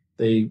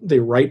 They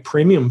write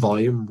premium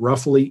volume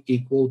roughly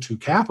equal to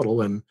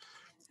capital. And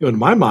in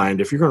my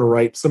mind, if you're going to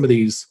write some of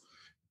these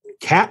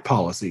cat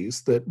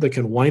policies that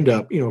can wind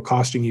up,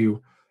 costing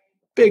you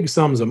big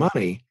sums of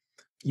money,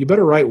 you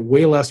better write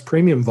way less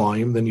premium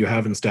volume than you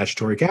have in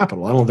statutory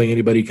capital. I don't think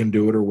anybody can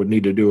do it or would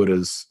need to do it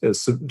as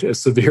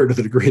severe to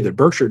the degree that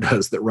Berkshire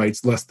does, that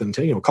writes less than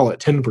 10, call it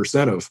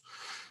 10% of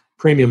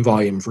premium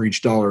volume for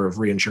each dollar of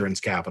reinsurance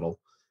capital.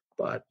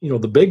 But,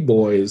 the big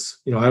boys,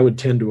 I would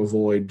tend to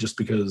avoid, just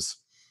because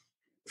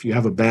if you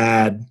have a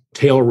bad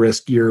tail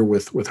risk year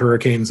with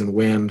hurricanes and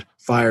wind,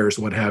 fires,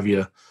 what have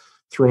you,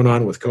 thrown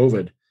on with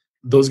COVID,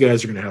 those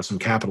guys are going to have some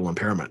capital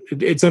impairment.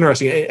 It's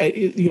interesting.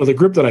 The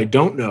group that I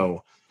don't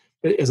know,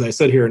 as I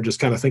sit here and just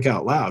kind of think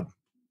out loud,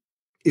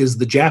 is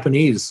the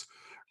Japanese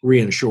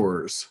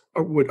reinsurers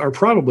are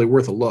probably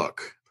worth a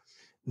look.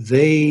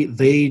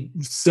 They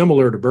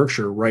similar to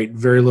Berkshire, write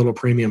very little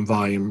premium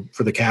volume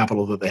for the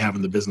capital that they have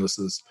in the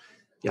businesses.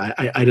 Yeah,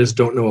 I just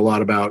don't know a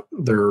lot about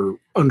their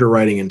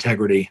underwriting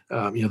integrity.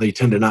 They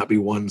tend to not be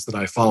ones that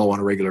I follow on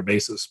a regular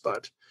basis.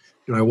 But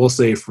I will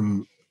say,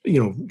 from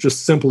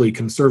just simply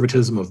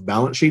conservatism of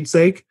balance sheet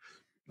sake,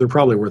 they're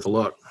probably worth a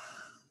look.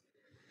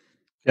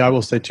 Yeah, I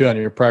will say too, on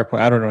your prior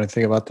point, I don't know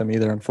anything about them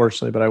either,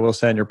 unfortunately, but I will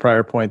say on your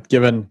prior point,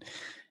 given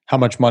how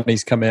much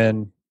money's come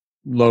in,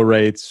 low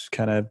rates,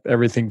 kind of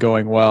everything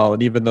going well,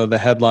 and even though the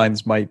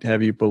headlines might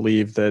have you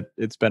believe that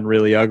it's been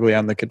really ugly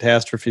on the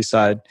catastrophe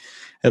side,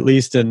 at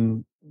least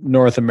in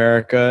North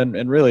America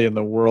and really in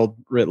the world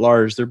writ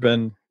large, there have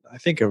been, I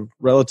think, a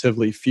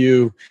relatively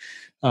few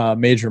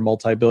major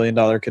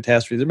multi-billion-dollar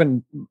catastrophes. There have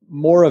been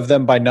more of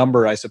them by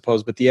number, I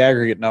suppose, but the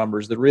aggregate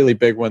numbers, the really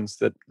big ones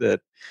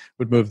that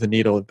would move the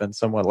needle, have been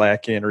somewhat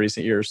lacking in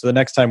recent years. So the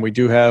next time we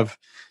do have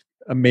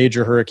a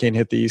major hurricane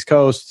hit the East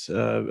Coast,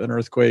 an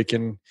earthquake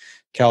in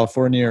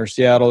California or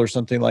Seattle or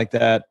something like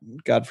that,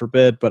 God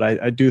forbid, but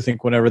I do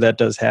think whenever that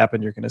does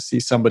happen, you're going to see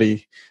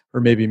somebody,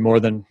 or maybe more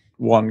than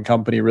one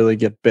company, really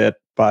get bit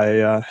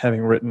by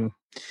having written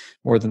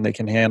more than they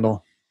can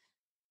handle.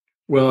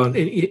 Well,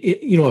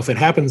 if it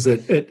happens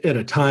at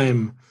a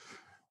time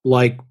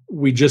like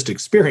we just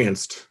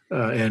experienced,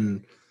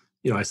 and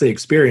I say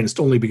experienced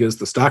only because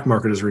the stock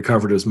market has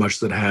recovered as much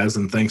as it has,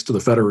 and thanks to the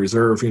Federal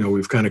Reserve,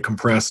 we've kind of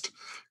compressed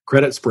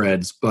credit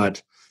spreads.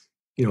 But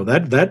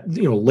that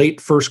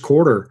late first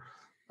quarter,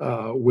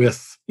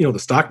 with the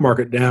stock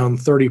market down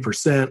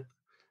 30%,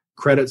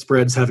 credit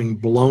spreads having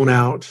blown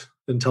out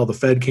until the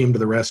Fed came to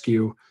the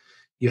rescue.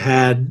 You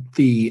had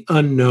the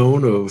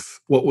unknown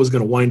of what was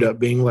going to wind up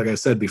being, like I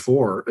said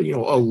before,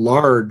 a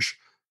large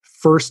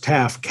first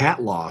half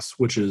cat loss,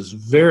 which is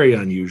very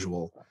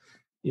unusual.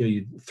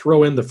 You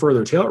throw in the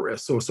further tail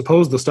risk. So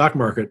suppose the stock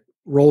market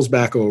rolls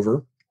back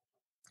over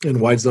and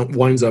winds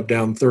up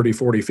down 30,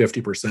 40,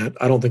 50%.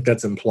 I don't think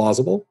that's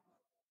implausible.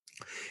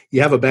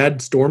 You have a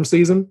bad storm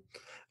season,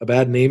 a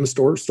bad named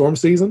storm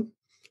season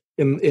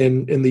in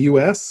the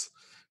U.S.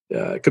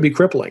 It could be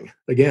crippling.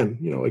 Again,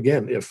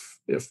 if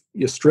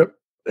you strip.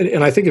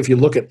 And I think if you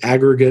look at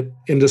aggregate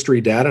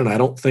industry data, and I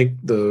don't think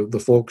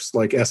the folks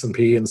like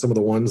S&P and some of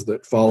the ones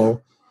that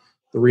follow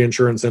the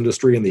reinsurance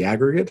industry in the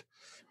aggregate,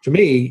 to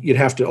me, you'd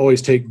have to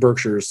always take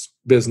Berkshire's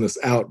business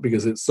out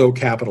because it's so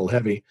capital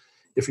heavy.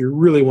 If you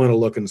really want to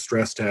look and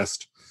stress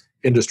test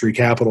industry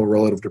capital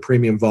relative to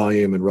premium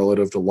volume and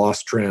relative to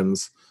loss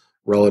trends,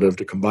 relative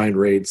to combined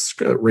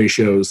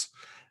ratios,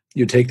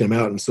 you take them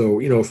out. And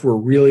so, if we're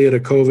really at a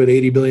COVID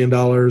 $80 billion,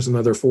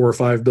 another $4 or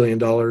 $5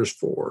 billion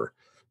for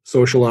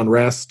social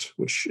unrest,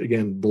 which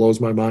again blows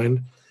my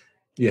mind.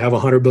 You have a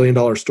 $100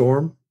 billion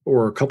storm,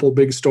 or a couple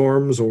big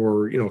storms,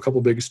 or a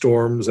couple big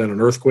storms and an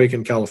earthquake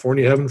in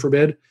California, heaven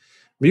forbid.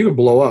 You could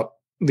blow up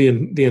the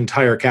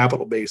entire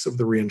capital base of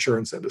the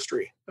reinsurance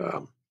industry.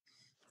 Right.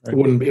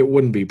 It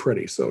wouldn't be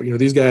pretty. So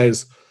these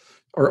guys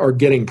are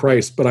getting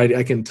priced, but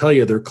I can tell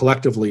you they're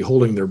collectively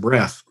holding their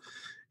breath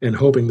and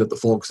hoping that the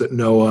folks at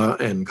NOAA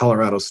and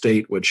Colorado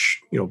State, which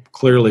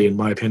clearly, in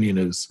my opinion,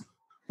 is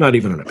not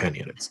even an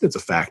opinion, it's a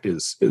fact,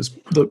 is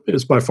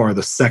by far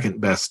the second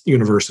best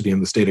university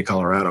in the state of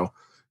Colorado,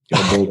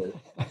 Boulder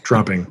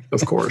trumping,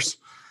 of course.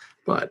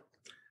 But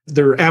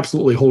they're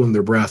absolutely holding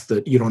their breath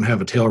that you don't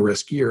have a tail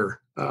risk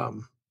year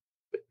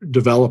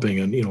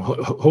developing, and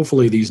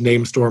hopefully these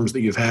named storms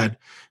that you've had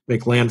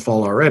make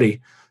landfall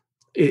already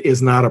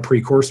is not a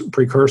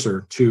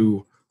precursor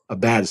to a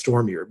bad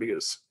storm year,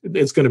 because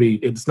it's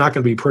not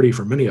going to be pretty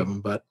for many of them.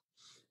 But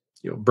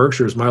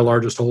Berkshire is my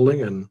largest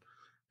holding, and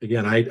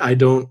again,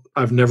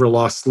 I've never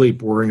lost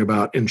sleep worrying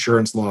about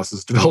insurance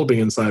losses developing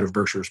inside of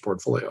Berkshire's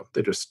portfolio.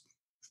 They're just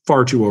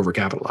far too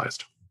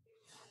overcapitalized.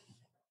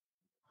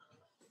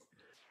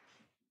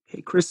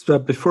 Hey, Chris,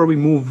 before we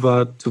move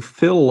to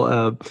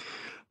Phil,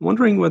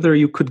 wondering whether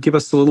you could give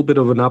us a little bit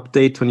of an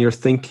update on your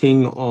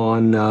thinking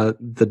on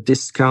the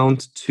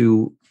discount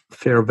to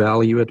fair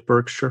value at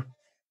Berkshire.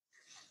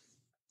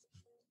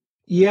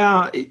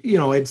 Yeah,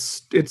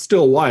 it's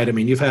still wide. I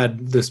mean, you've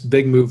had this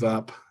big move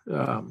up.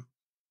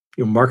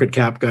 Market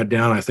cap got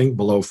down, I think,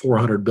 below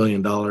 $400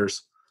 billion.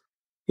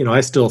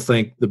 I still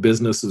think the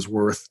business is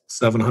worth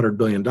 $700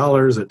 billion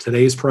at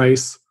today's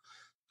price.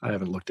 I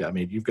haven't looked at it. I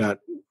mean, you've got,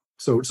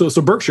 so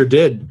Berkshire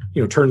did,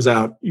 turns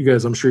out,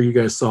 I'm sure you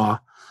guys saw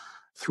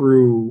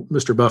through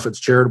Mr. Buffett's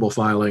charitable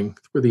filing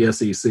for the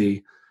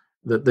SEC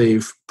that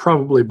they've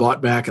probably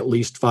bought back at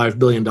least $5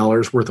 billion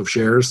worth of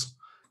shares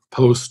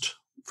post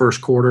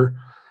first quarter.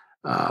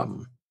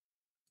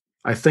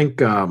 I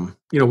think,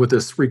 with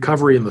this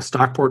recovery in the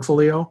stock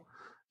portfolio,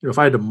 if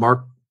I had to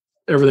mark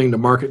everything to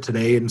market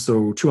today, and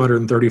so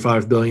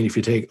 $235 billion, if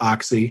you take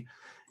Oxy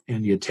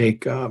and you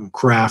take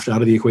Kraft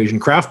out of the equation.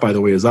 Kraft, by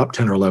the way, is up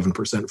 10 or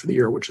 11% for the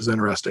year, which is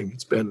interesting.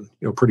 It's been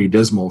pretty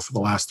dismal for the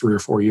last 3 or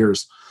 4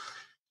 years.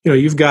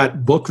 You've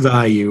got book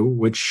value,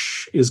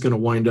 which is going to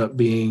wind up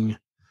being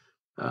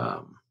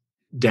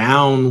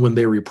down when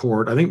they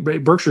report. I think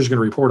Berkshire's going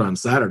to report on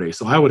Saturday,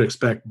 so I would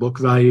expect book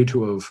value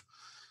to have.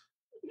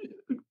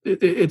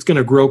 It's going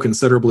to grow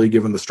considerably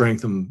given the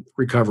strength and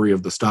recovery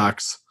of the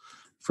stocks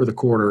for the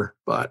quarter.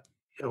 But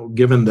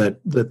given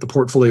that the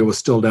portfolio was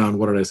still down,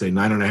 what did I say,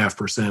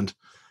 9.5%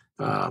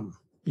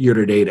 year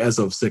to date as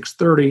of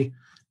 6/30.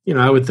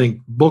 I would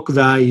think book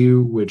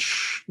value,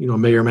 which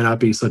may or may not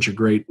be such a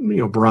great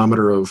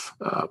barometer of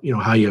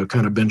how you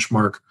kind of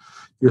benchmark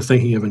your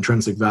thinking of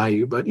intrinsic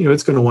value, but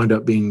it's going to wind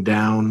up being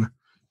down.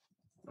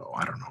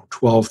 I don't know,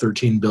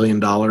 $12-13 billion.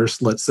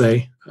 Let's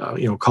say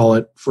call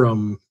it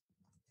from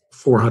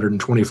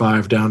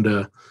 425 down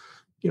to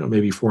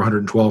maybe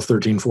 412,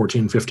 13,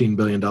 14, $15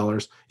 billion.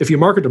 If you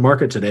market to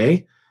market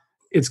today,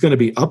 it's going to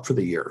be up for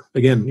the year.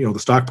 Again, the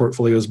stock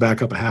portfolio is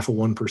back up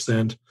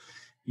 0.5%.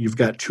 You've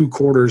got 2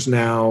 quarters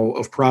now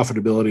of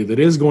profitability that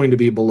is going to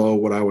be below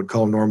what I would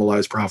call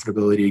normalized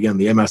profitability. Again,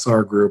 the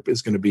MSR group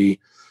is going to be,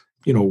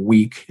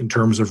 weak in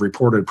terms of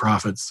reported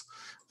profits.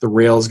 The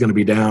rail is going to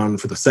be down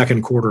for the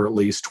second quarter at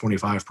least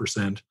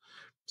 25%.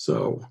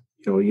 So,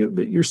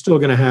 you're still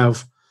going to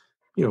have,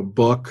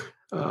 book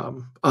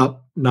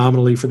up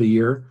nominally for the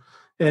year.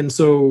 And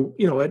so,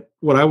 at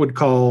what I would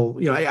call,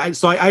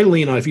 I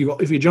lean on, if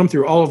you jump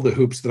through all of the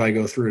hoops that I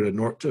go through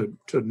to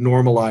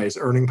normalize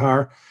earning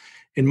power,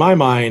 in my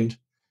mind,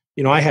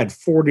 I had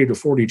 $40 to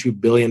 $42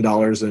 billion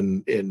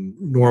in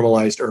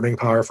normalized earning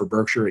power for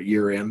Berkshire at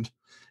year end.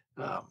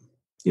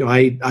 You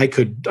make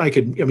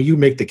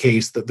the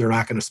case that they're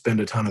not going to spend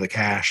a ton of the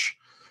cash,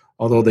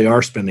 although they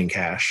are spending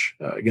cash.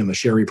 Again, the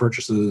share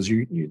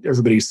repurchases,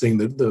 everybody's seeing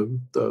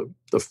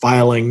the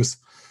filings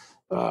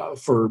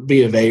for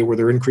B of A where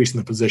they're increasing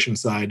the position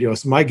side.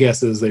 So my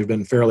guess is they've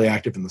been fairly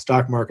active in the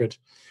stock market.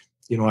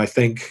 I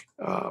think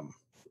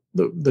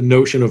the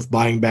notion of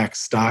buying back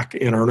stock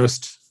in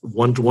earnest,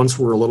 once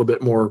we're a little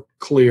bit more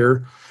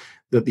clear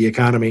that the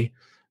economy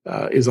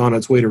is on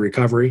its way to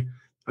recovery,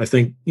 I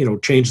think,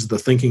 changes the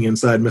thinking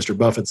inside Mr.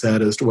 Buffett's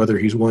head as to whether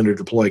he's willing to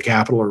deploy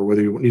capital or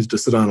whether he needs to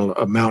sit on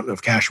a mountain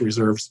of cash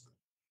reserves.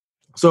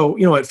 So,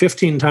 at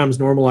 15 times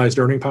normalized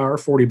earning power,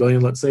 40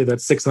 billion, let's say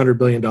that's $600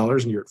 billion,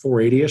 and you're at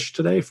 480-ish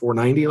today,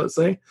 490, let's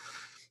say.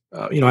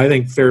 I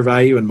think fair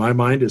value in my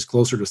mind is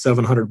closer to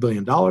 $700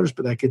 billion, but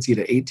that gets you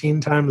to 18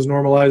 times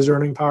normalized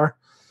earning power.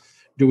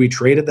 Do we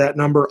trade at that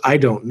number? I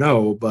don't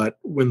know. But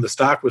when the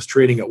stock was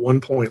trading at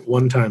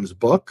 1.1 times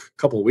book a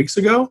couple of weeks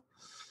ago,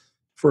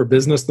 for a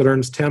business that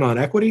earns 10 on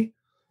equity,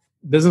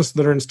 business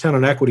that earns 10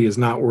 on equity is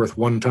not worth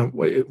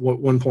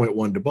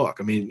 1.1 to book.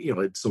 I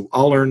mean, so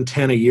I'll earn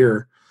 10 a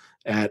year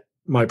at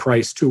my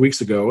price 2 weeks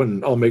ago,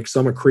 and I'll make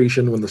some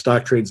accretion when the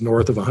stock trades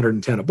north of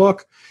 110 a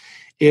book.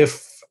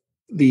 If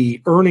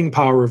the earning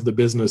power of the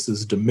business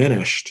is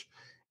diminished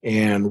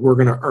and we're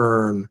going to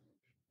earn,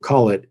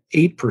 call it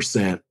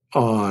 8%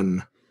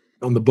 on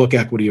the book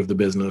equity of the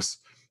business,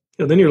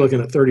 then you're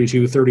looking at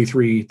 32,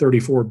 33,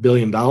 $34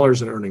 billion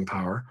in earning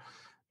power.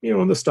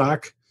 And the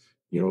stock,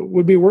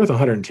 would be worth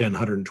 110,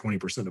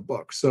 120% of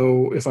book.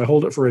 So if I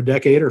hold it for a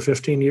decade or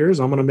 15 years,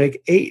 I'm going to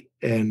make 8.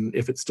 And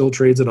if it still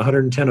trades at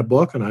 110 a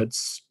book and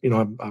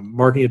I'm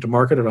marking it to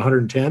market at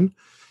 110, I'm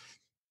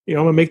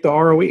going to make the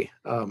ROE.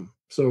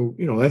 So,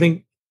 I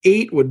think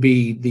 8 would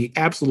be the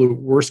absolute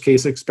worst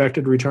case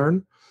expected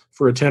return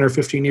for a 10 or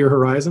 15 year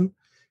horizon.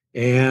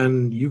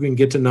 And you can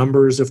get to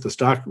numbers if the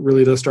stock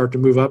really does start to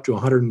move up to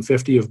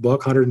 150 of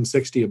book,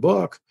 160 a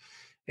book,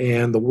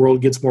 and the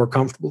world gets more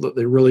comfortable that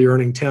they're really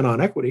earning 10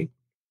 on equity,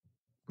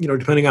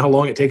 depending on how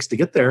long it takes to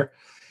get there,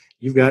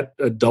 you've got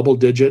a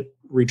double-digit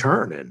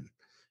return.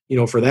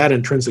 And, for that,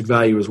 intrinsic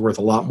value is worth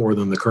a lot more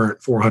than the current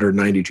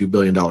 $492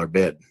 billion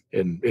bid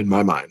in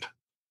my mind.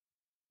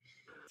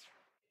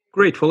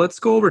 Great. Well, let's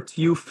go over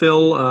to you,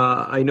 Phil.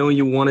 I know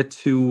you wanted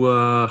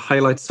to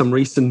highlight some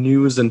recent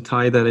news and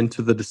tie that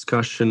into the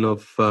discussion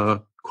of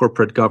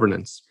corporate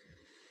governance.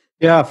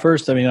 Yeah,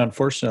 first,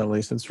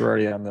 unfortunately, since we're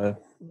already on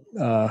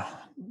the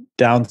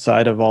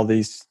downside of all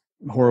these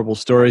horrible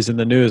stories in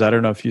the news. I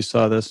don't know if you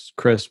saw this,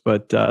 Chris,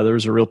 but there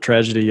was a real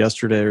tragedy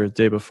yesterday or the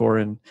day before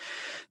in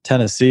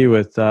Tennessee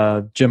with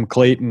Jim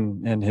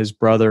Clayton and his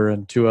brother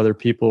and 2 other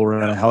people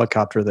were in a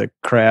helicopter that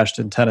crashed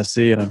in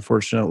Tennessee. And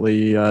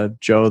unfortunately,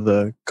 Joe,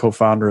 the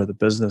co-founder of the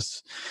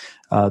business,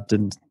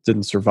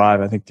 didn't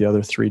survive. I think the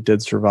other 3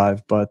 did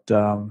survive, but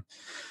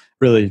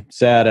really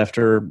sad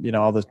after,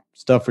 all the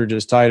stuff we were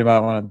just talking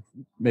about. I want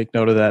to make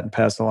note of that and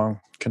pass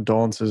along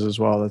condolences as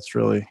well. That's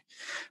really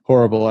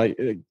horrible.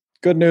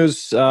 Good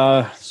news,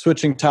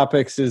 switching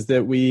topics, is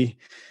that we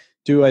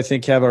do, I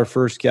think, have our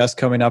first guest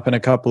coming up in a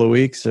couple of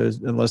weeks,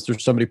 unless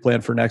there's somebody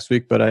planned for next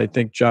week. But I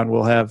think, John,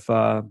 we'll have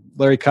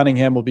Larry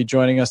Cunningham will be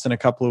joining us in a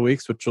couple of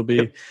weeks, which will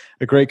be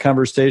a great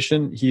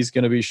conversation. He's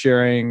going to be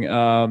sharing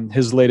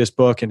his latest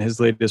book and his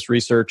latest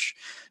research,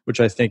 which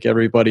I think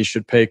everybody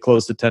should pay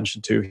close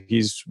attention to.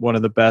 He's one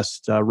of the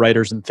best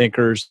writers and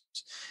thinkers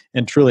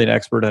and truly an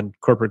expert on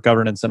corporate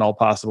governance in all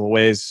possible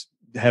ways,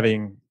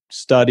 having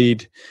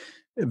studied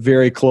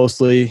very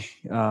closely,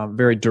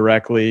 very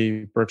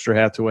directly, Berkshire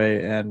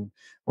Hathaway and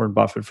Warren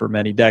Buffett for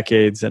many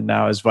decades, and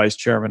now as vice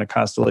chairman of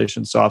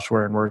Constellation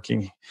Software and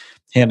working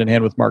hand in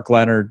hand with Mark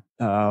Leonard,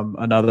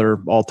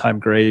 another all-time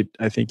great.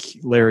 I think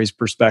Larry's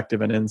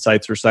perspective and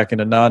insights are second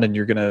to none, and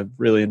you're going to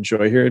really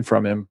enjoy hearing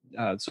from him.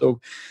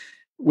 So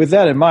with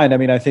that in mind,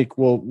 I think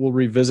we'll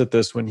revisit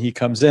this when he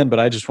comes in, but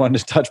I just wanted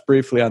to touch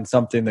briefly on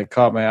something that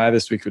caught my eye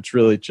this week, which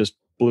really just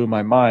blew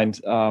my mind.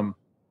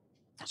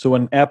 So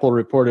when Apple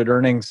reported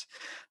earnings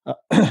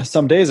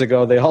some days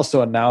ago, they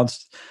also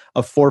announced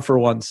a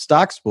 4-for-1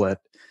 stock split,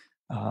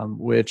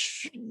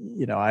 which,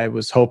 I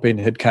was hoping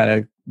had kind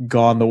of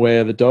gone the way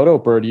of the dodo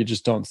bird. You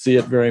just don't see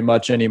it very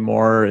much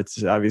anymore.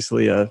 It's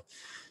obviously a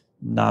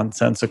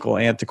nonsensical,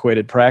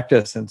 antiquated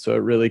practice. And so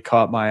it really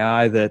caught my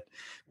eye that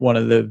one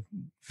of the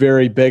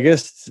very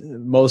biggest,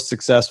 most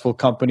successful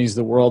companies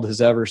the world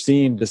has ever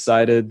seen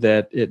decided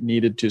that it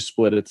needed to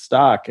split its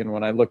stock. And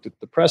when I looked at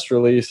the press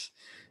release,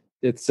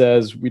 it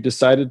says, we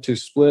decided to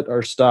split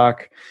our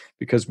stock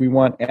because we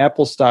want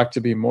Apple stock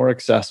to be more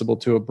accessible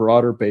to a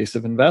broader base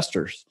of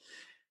investors.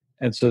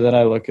 And so then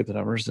I look at the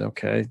numbers.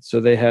 Okay, so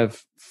they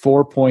have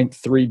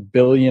 4.3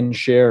 billion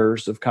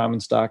shares of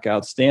common stock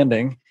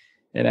outstanding.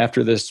 And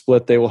after this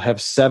split, they will have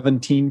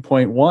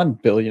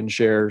 17.1 billion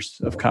shares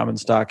of common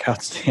stock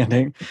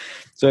outstanding.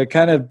 So it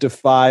kind of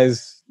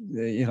defies,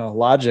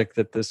 logic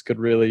that this could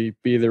really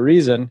be the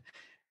reason.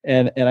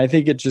 And I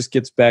think it just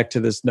gets back to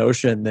this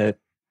notion that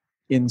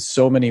in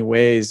so many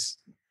ways,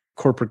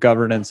 corporate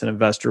governance and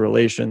investor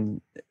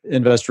relations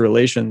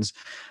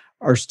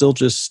are still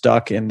just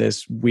stuck in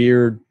this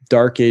weird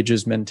dark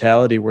ages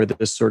mentality where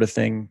this sort of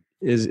thing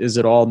is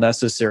it all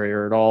necessary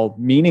or at all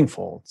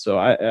meaningful. So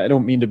I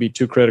don't mean to be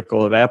too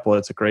critical of Apple.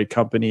 It's a great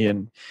company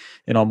in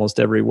almost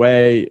every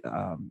way.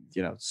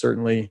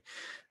 Certainly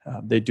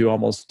they do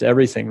almost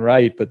everything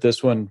right, but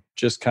this one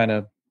just kind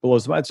of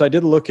blows the mind. So I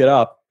did look it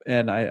up,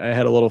 and I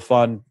had a little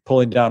fun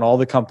pulling down all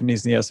the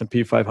companies in the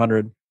S&P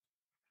 500.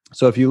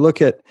 So if you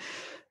look at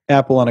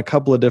Apple on a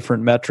couple of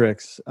different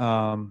metrics,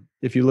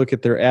 if you look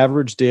at their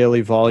average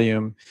daily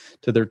volume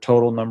to their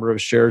total number of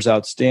shares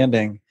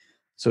outstanding,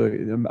 so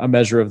a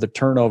measure of the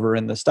turnover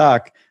in the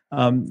stock,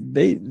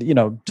 they,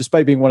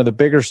 despite being one of the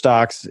bigger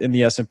stocks in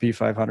the S&P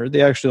 500,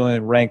 they actually only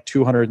rank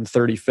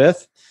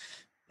 235th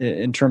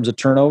in terms of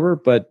turnover,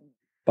 but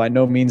by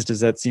no means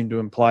does that seem to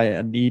imply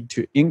a need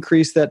to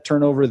increase that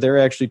turnover. They're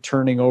actually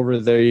turning over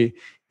the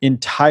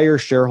entire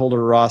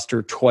shareholder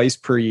roster twice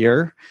per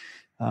year.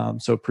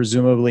 So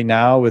presumably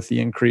now with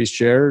the increased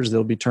shares,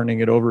 they'll be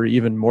turning it over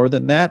even more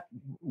than that.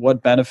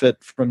 What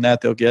benefit from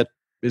that they'll get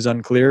is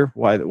unclear.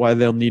 Why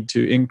they'll need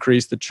to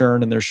increase the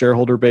churn in their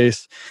shareholder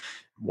base,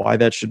 why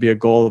that should be a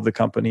goal of the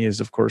company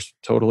is, of course,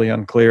 totally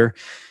unclear.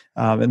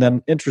 And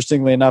then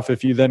interestingly enough,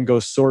 if you then go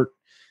sort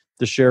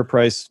the share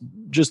price,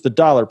 just the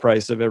dollar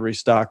price of every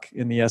stock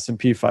in the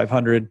S&P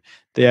 500,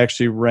 they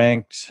actually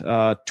ranked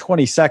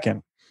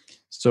 22nd.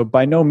 So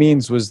by no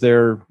means was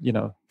there,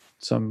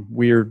 some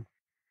weird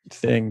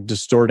thing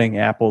distorting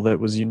Apple that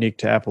was unique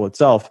to Apple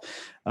itself.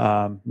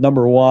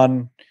 Number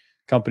one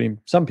company,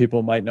 some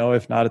people might know,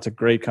 if not, it's a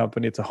great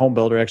company. It's a home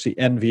builder. Actually,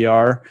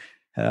 NVR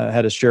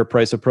had a share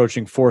price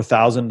approaching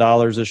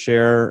 $4,000 a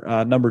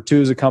share. Number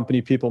two is a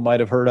company people might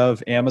have heard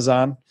of,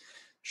 Amazon,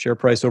 share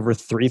price over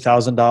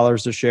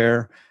 $3,000 a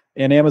share.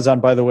 And Amazon,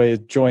 by the way,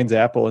 joins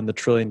Apple in the $1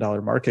 trillion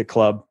market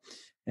club.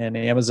 And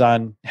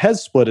Amazon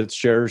has split its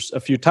shares a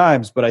few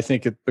times, but I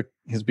think it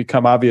has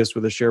become obvious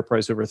with a share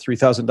price over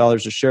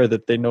 $3,000 a share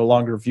that they no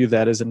longer view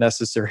that as a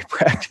necessary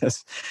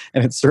practice.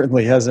 And it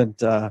certainly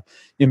hasn't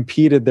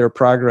impeded their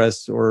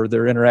progress or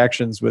their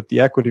interactions with the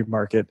equity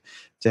market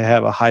to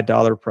have a high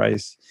dollar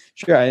price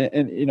share.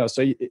 And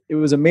so it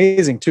was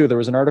amazing too. There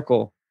was an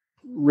article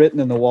written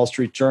in the Wall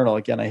Street Journal.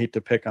 Again, I hate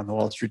to pick on the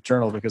Wall Street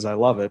Journal because I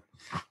love it.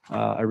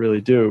 I really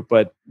do.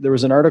 But there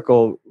was an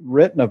article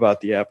written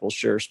about the Apple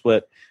share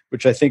split,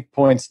 which I think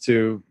points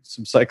to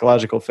some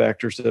psychological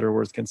factors that are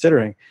worth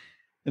considering.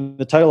 And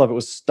the title of it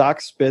was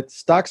Stock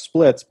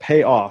Splits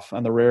Pay Off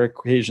on the Rare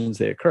Occasions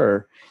They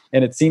Occur.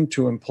 And it seemed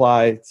to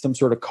imply some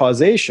sort of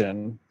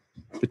causation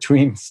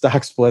between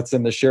stock splits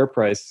and the share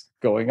price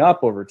going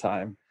up over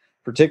time,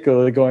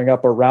 particularly going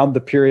up around the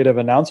period of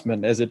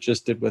announcement, as it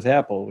just did with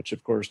Apple, which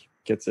of course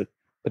gets it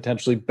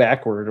potentially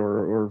backward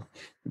or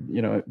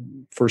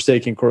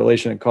forsaking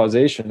correlation and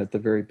causation at the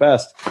very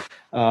best.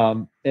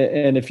 And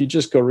if you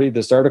just go read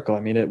this article,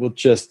 it will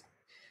just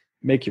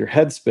make your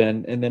head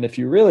spin. And then if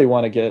you really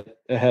want to get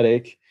a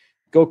headache,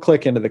 go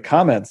click into the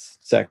comments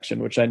section,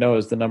 which I know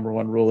is the number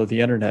one rule of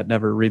the internet,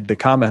 never read the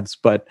comments.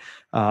 But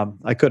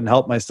I couldn't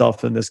help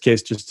myself in this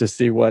case just to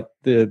see what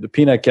the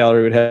peanut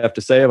gallery would have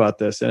to say about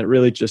this. And it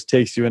really just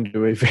takes you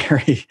into a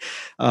very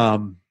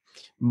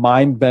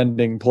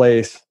mind-bending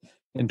place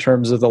in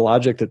terms of the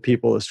logic that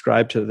people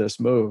ascribe to this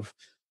move.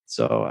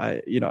 So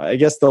I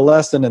guess the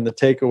lesson and the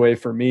takeaway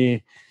for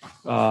me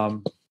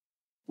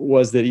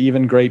was that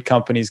even great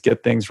companies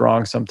get things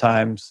wrong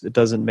sometimes. It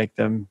doesn't make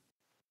them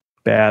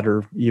bad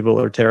or evil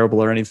or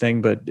terrible or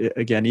anything. But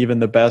again, even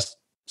the best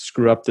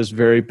screw up this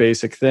very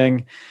basic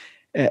thing.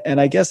 And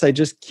I guess I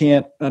just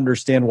can't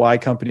understand why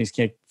companies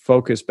can't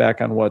focus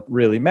back on what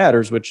really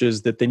matters, which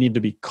is that they need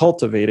to be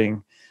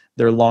cultivating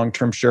their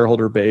long-term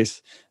shareholder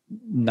base,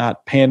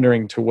 not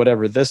pandering to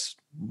whatever this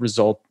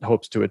result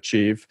hopes to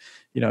achieve.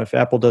 If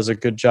Apple does a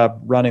good job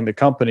running the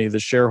company, the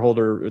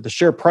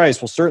share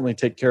price will certainly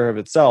take care of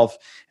itself.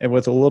 And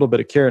with a little bit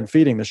of care and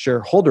feeding, the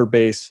shareholder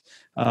base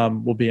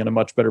will be in a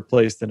much better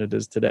place than it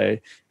is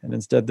today. And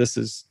instead, this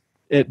is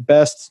at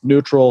best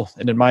neutral,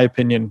 and in my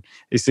opinion,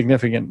 a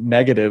significant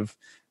negative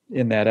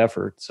in that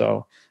effort.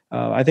 So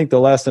I think the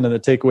lesson and the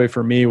takeaway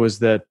for me was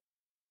that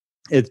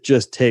it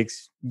just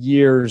takes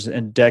years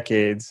and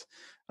decades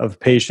of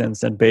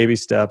patience and baby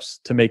steps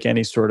to make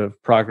any sort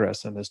of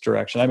progress in this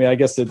direction. I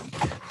guess the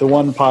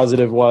one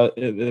positive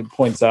it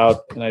points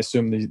out, and I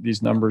assume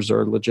these numbers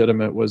are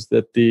legitimate, was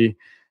that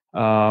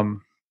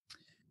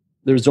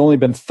there's only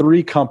been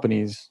 3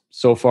 companies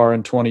so far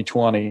in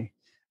 2020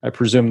 I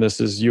presume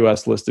this is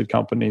U.S. listed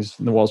companies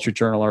in the Wall Street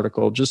Journal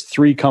article. Just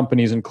 3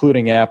 companies,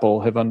 including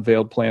Apple, have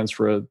unveiled plans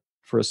for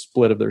a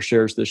split of their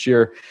shares this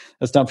year.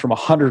 That's down from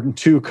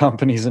 102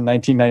 companies in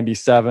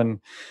 1997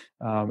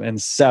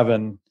 and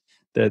 7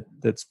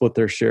 that split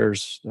their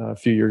shares a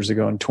few years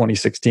ago in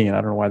 2016.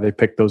 I don't know why they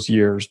picked those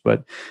years,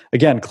 but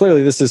again,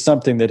 clearly this is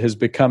something that has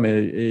become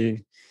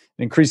an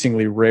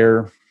increasingly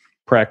rare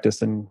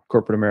practice in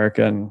corporate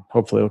America, and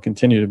hopefully it'll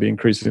continue to be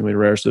increasingly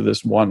rare. So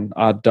this one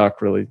odd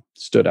duck really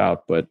stood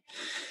out, but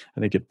I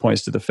think it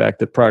points to the fact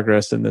that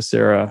progress in this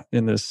area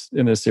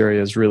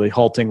is really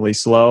haltingly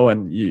slow,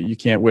 and you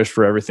can't wish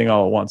for everything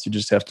all at once. You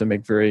just have to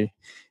make very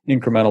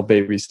incremental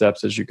baby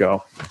steps as you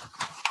go.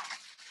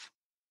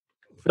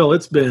 Phil,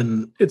 it's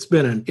been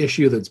an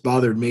issue that's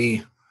bothered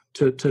me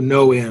to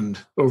no end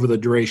over the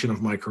duration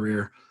of my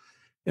career.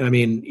 And I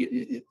mean,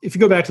 if you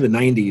go back to the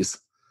 90s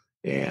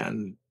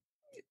and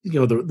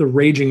the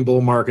raging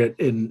bull market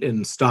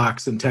in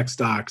stocks and tech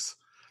stocks,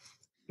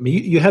 I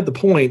mean, you had the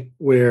point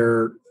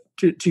where,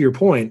 to your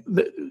point,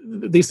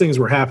 these things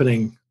were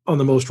happening on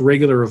the most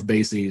regular of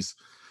bases.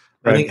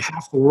 Right. I think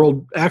half the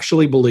world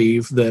actually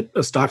believed that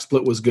a stock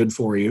split was good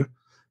for you.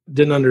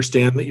 Didn't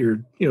understand that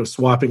you're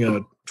swapping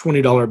a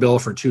 $20 bill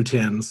for 2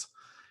 10s.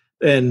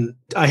 And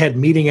I had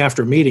meeting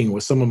after meeting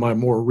with some of my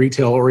more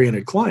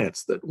retail-oriented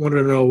clients that wanted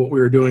to know what we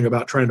were doing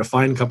about trying to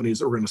find companies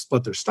that were going to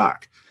split their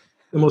stock.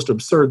 The most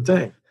absurd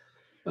thing.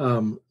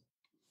 And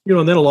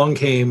then along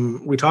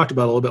came, we talked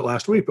about it a little bit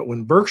last week, but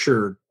when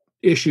Berkshire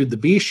issued the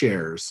B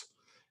shares,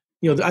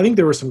 I think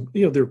there were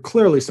there were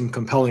clearly some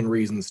compelling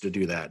reasons to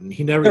do that. And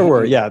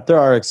there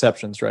are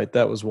exceptions, right?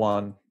 That was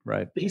one,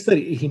 right? He said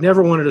he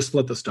never wanted to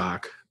split the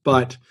stock,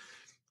 but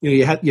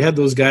you had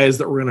those guys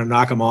that were going to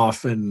knock them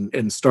off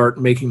and start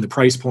making the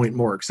price point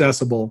more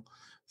accessible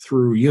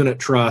through unit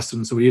trust,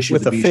 and so he issued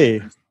with a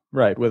fee,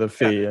 right? With a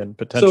fee and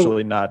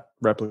potentially not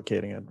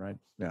replicating it, right?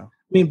 Yeah.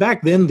 I mean,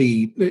 back then,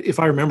 if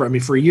I remember,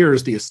 for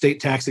years, the estate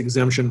tax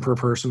exemption per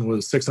person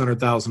was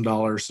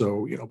 $600,000.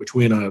 So,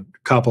 between a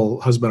couple,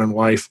 husband and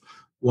wife,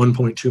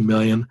 $1.2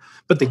 million.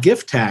 But the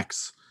gift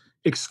tax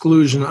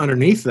exclusion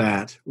underneath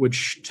that,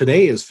 which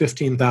today is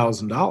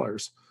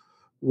 $15,000,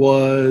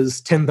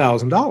 was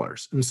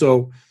 $10,000. And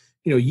so,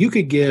 you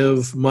could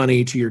give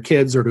money to your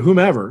kids or to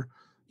whomever.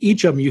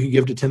 Each of them you could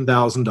give to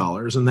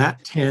 $10,000, and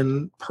that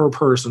 10 per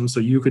person.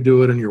 So you could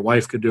do it, and your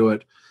wife could do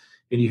it.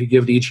 And you could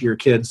give to each of your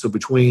kids. So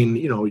between,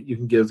 you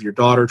can give your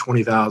daughter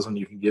 $20,000,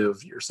 you can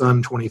give your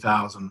son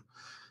 $20,000.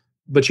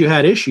 But you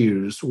had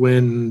issues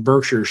when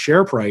Berkshire's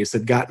share price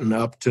had gotten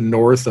up to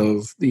north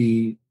of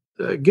the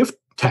gift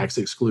tax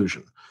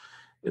exclusion.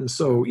 And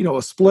so,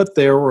 a split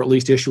there, or at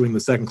least issuing the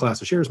second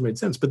class of shares, made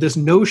sense. But this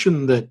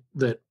notion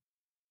that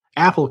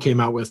Apple came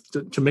out with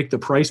to make the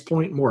price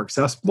point more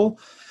accessible,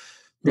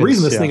 the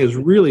reason this thing has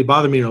really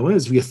bothered me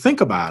is if you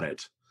think about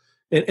it,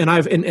 And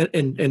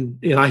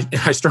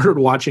I started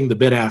watching the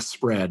bid-ask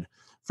spread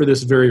for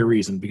this very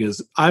reason,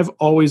 because I've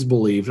always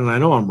believed, and I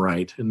know I'm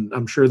right, and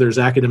I'm sure there's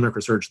academic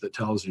research that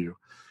tells you,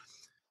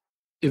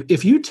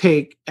 if you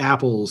take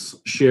Apple's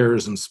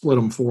shares and split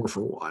them 4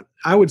 for 1,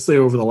 I would say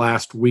over the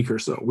last week or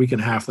so, week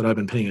and a half that I've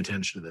been paying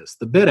attention to this,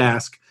 the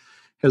bid-ask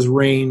has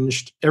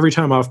ranged, every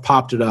time I've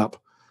popped it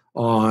up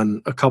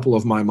on a couple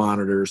of my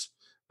monitors,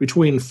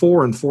 between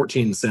 4 and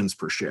 14 cents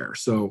per share.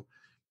 So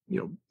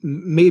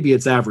maybe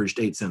it's averaged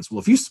 8 cents. Well,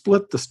 if you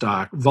split the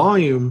stock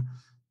volume,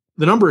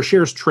 the number of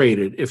shares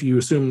traded, if you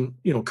assume,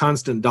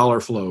 constant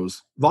dollar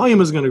flows, volume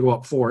is going to go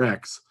up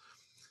 4x,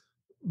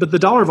 but the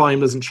dollar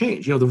volume doesn't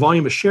change. The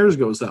volume of shares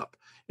goes up.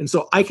 And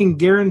so I can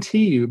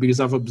guarantee you, because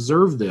I've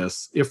observed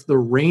this, if the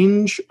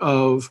range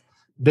of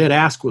bid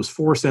ask was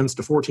 4 cents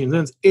to 14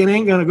 cents, it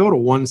ain't going to go to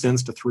 1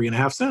 cent to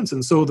 3.5 cents.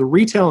 And so the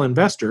retail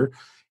investor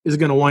is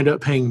going to wind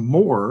up paying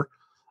more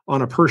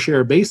on a per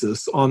share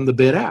basis on the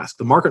bid ask.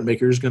 The market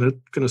maker is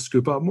going to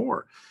scoop up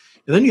more.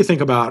 And then you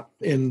think about,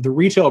 in the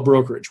retail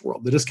brokerage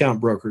world, the discount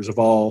brokers have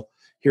all,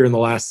 here in the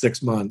last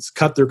 6 months,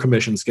 cut their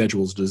commission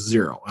schedules to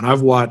 0. And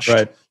I've watched,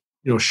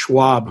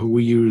 Schwab, who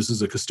we use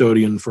as a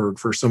custodian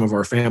for some of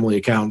our family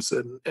accounts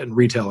and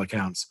retail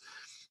accounts.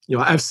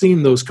 I've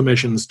seen those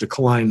commissions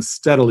decline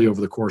steadily over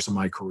the course of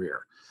my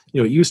career.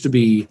 It used to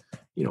be,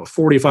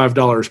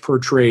 $45 per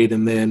trade,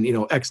 and then,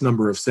 X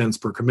number of cents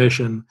per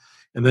commission.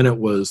 And then it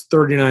was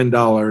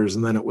 $39,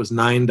 and then it was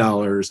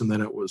 $9, and then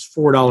it was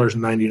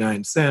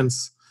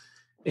 $4.99.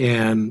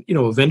 And,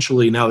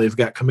 eventually now they've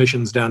got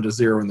commissions down to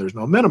 0 and there's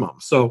no minimum.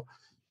 So,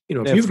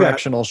 if you've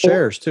fractional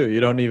shares too, you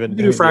don't even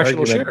do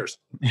fractional shares.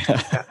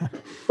 Yeah.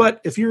 But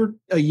if you're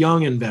a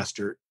young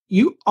investor,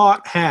 you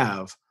ought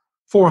have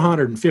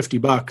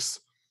 $450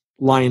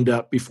 lined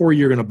up before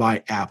you're going to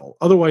buy Apple.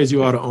 Otherwise,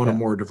 you ought to own a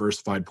more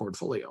diversified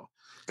portfolio.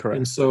 Correct.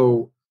 And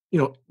so,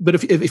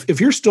 but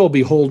if you're still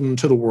beholden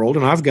to the world,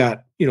 and I've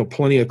got,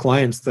 plenty of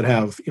clients that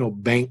have,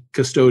 bank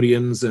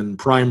custodians and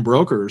prime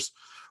brokers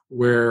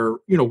where,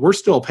 we're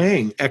still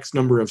paying X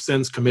number of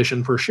cents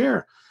commission per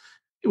share.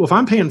 Well, if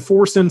I'm paying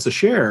 4 cents a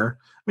share,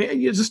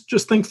 you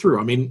just think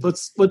through.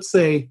 Let's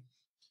say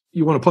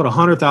you want to put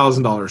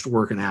 $100,000 to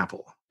work in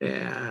Apple,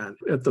 And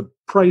at the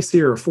price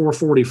here of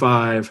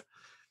 $4.45,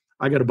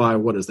 I got to buy,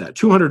 what is that?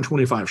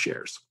 225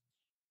 shares.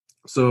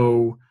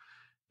 So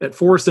at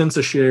 4 cents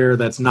a share,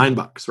 that's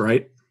 $9,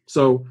 right?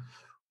 So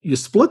you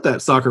split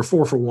that sucker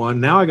 4 for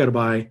 1. Now I got to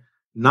buy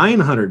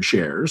 900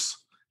 shares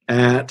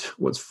at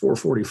what's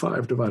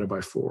 445 divided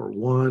by 4?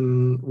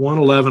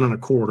 111 and a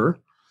quarter.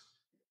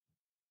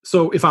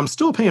 So if I'm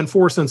still paying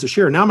 4 cents a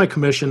share, now my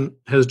commission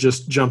has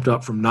just jumped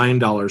up from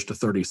 $9 to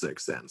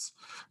 36 cents.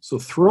 So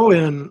throw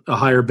in a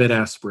higher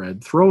bid-ask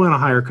spread, throw in a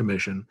higher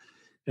commission,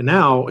 and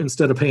now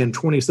instead of paying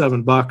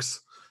 $27,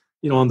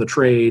 on the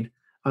trade,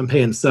 I'm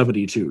paying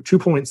 72,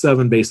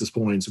 2.7 basis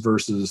points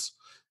versus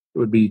it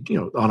would be,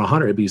 on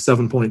 100, it'd be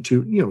 7.2,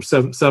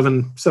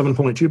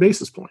 7.2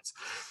 basis points.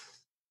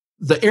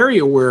 The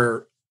area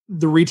where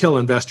the retail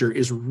investor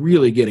is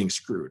really getting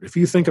screwed. If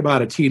you think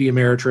about a TD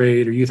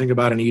Ameritrade, or you think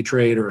about an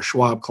E-Trade or a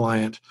Schwab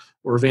client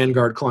or a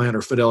Vanguard client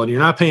or Fidelity,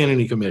 you're not paying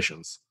any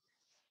commissions.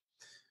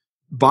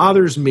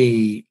 Bothers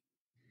me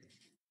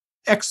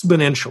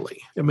exponentially.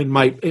 I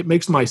mean, it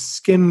makes my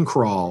skin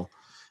crawl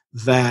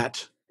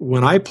that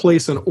when I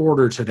place an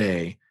order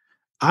today,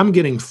 I'm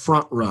getting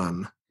front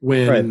run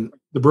when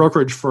the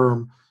brokerage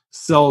firm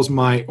sells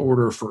my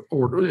order flow,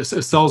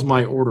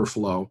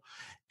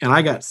 and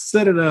I got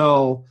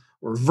Citadel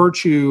or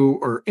Virtue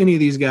or any of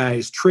these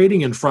guys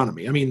trading in front of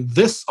me. I mean,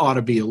 this ought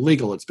to be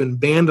illegal. It's been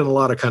banned in a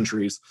lot of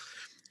countries,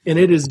 and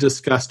it is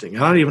disgusting.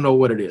 I don't even know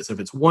what it is.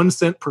 If it's 1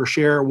 cent per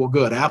share, well,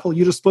 good. Apple,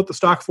 you just split the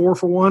stock 4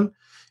 for 1.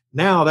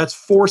 Now that's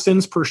 4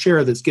 cents per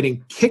share that's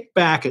getting kicked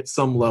back at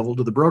some level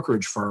to the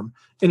brokerage firm,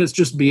 and it's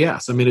just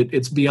BS. I mean,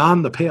 it's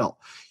beyond the pale.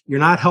 You're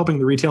not helping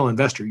the retail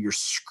investor. You're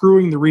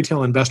screwing the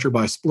retail investor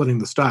by splitting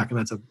the stock, and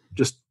that's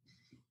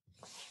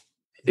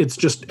it's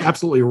just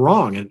absolutely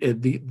wrong. And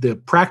the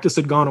practice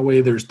had gone away.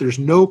 There's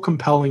no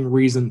compelling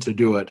reason to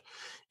do it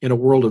in a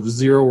world of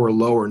zero or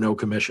low or no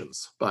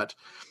commissions. But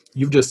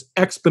you've just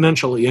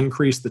exponentially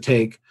increased the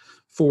take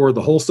for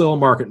the wholesale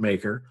market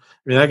maker. I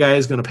mean, that guy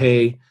is going to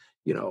pay,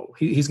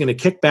 he's going to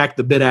kick back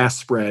the bid-ask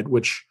spread,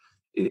 which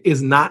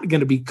is not going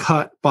to be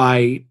cut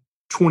by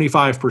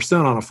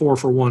 25% on a 4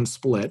 for 1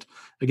 split.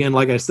 Again,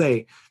 like I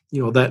say,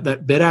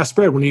 that bid-ask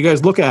spread, when you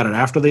guys look at it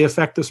after they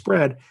affect the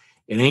spread,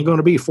 it ain't going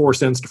to be 4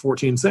 cents to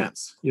 14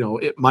 cents.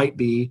 It might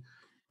be,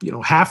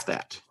 half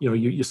that.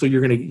 So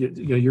you're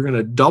going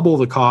to double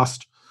the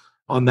cost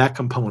on that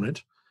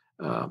component.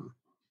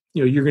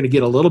 You're going to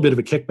get a little bit of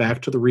a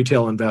kickback to the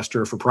retail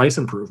investor for price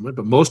improvement,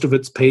 but most of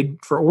it's paid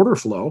for order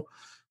flow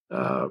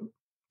to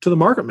the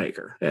market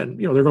maker, and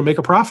they're going to make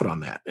a profit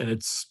on that, and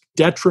it's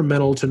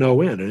detrimental to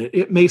no end. And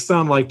it may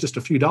sound like just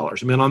a few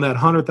dollars. I mean, on that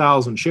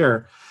 100,000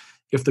 share,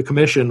 if the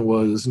commission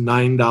was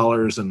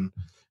 $9 and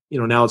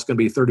now it's going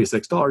to be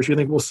 $36, you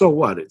think, well, so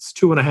what? It's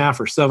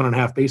 2.5 or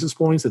 7.5 basis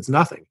points. It's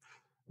nothing.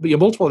 But you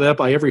multiply that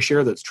by every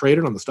share that's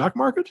traded on the stock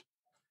market,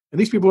 and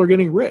these people are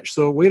getting rich.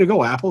 So way to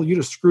go, Apple. You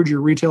just screwed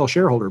your retail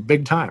shareholder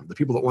big time, the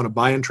people that want to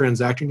buy and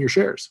transact in your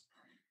shares.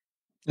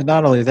 And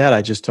not only that,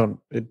 I just don't,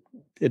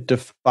 it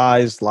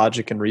defies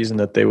logic and reason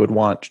that they would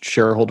want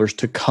shareholders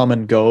to come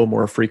and go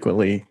more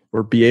frequently,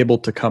 or be able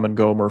to come and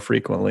go more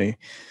frequently.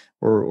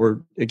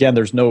 Or again,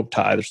 there's no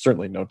tie. There's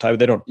certainly no tie.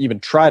 They don't even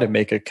try to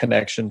make a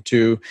connection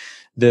to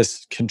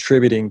this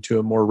contributing to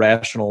a more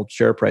rational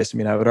share price. I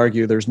mean, I would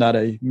argue there's not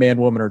a man,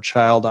 woman, or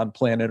child on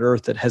planet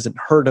Earth that hasn't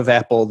heard of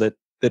Apple that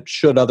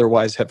should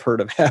otherwise have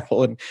heard of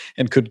Apple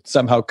and could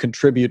somehow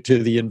contribute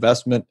to the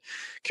investment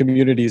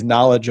community's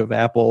knowledge of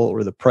Apple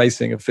or the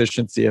pricing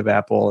efficiency of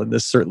Apple. And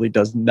this certainly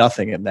does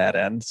nothing in that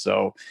end.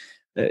 So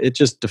it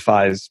just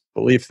defies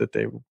belief that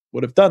they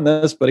would have done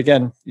this. But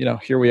again,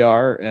 here we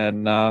are.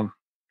 And,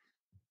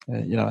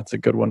 it's a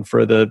good one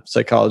for the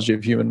psychology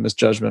of human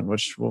misjudgment,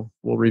 which we'll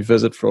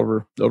revisit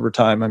for over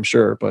time, I'm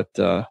sure. But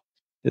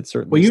it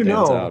certainly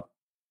stands out.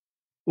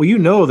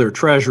 Well, their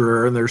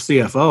treasurer and their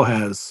CFO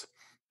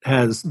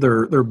has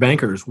their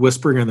bankers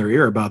whispering in their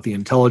ear about the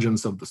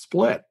intelligence of the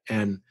split.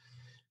 And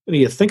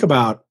you think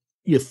about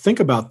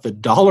the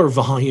dollar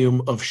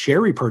volume of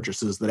share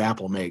repurchases that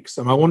Apple makes.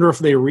 And I wonder if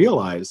they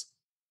realize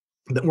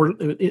that we're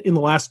in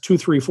the last 2,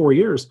 3, 4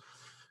 years,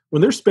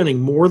 when they're spending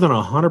more than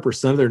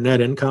 100% of their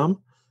net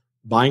income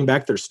buying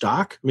back their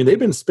stock. I mean, they've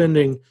been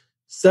spending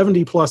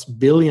 $70+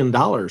 billion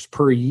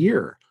per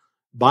year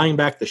buying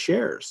back the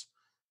shares.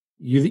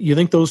 You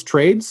think those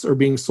trades are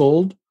being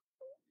sold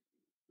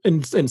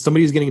and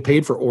somebody's getting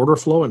paid for order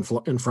flow in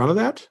front of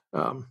that?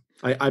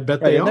 I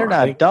bet they are. They're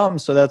not dumb,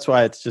 so that's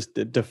why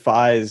it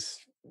defies,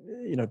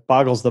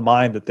 boggles the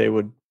mind that they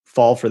would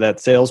fall for that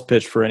sales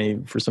pitch for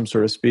some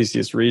sort of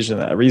specious reason.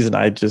 That reason,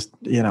 I just,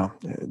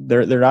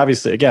 they're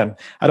obviously, again,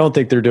 I don't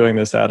think they're doing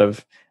this out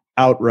of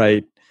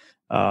outright,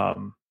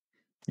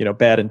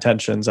 bad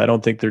intentions. I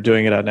don't think they're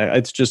doing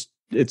it.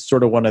 It's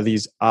sort of one of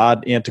these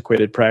odd,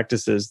 antiquated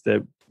practices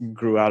that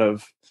grew out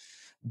of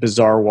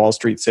bizarre Wall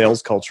Street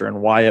sales culture,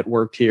 and why it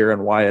worked here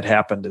and why it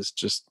happened is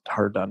just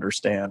hard to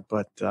understand.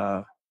 But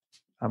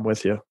I'm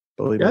with you.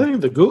 Believe me. I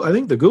think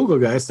the Google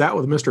guy sat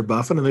with Mr.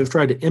 Buffett, and they've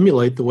tried to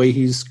emulate the way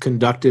he's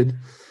conducted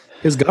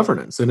his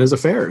governance and his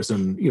affairs.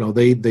 And,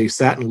 they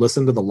sat and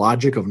listened to the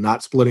logic of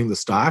not splitting the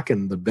stock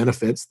and the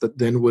benefits that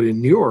then would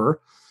inure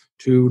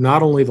to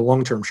not only the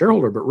long-term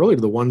shareholder, but really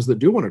to the ones that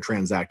do want to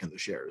transact in the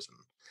shares.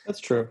 That's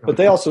true. But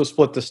they also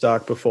split the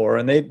stock before,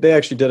 and they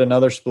actually did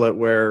another split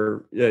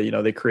where,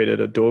 they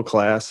created a dual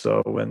class.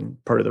 So when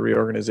part of the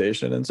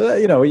reorganization. And so,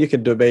 you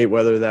can debate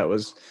whether that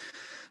was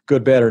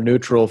good, bad, or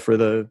neutral for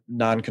the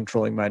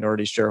non-controlling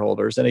minority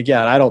shareholders. And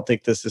again, I don't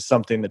think this is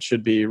something that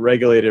should be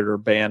regulated or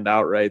banned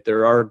outright.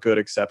 There are good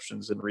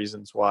exceptions and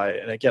reasons why.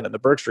 And again, in the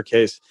Berkshire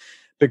case,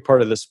 big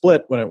part of the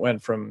split when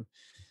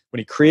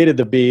he created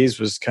the Bs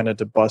was kind of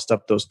to bust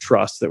up those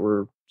trusts that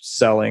were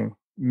selling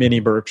mini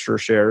Berkshire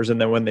shares. And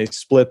then when they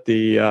split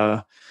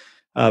the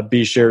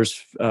B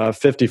shares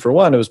 50 for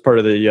 1, it was part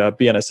of the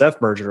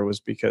BNSF merger, was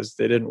because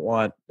they didn't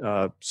want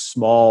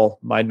small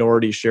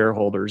minority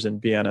shareholders in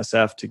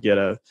BNSF to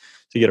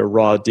get a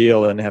raw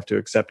deal and have to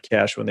accept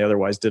cash when they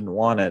otherwise didn't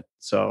want it.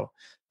 So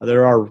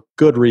there are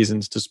good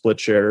reasons to split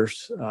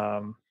shares.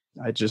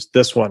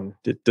 This one,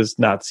 it does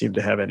not seem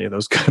to have any of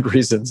those good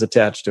reasons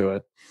attached to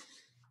it.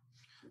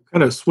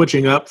 Kind of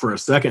switching up for a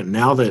second,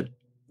 now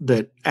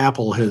that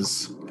Apple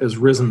has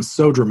risen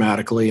so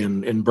dramatically,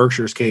 and in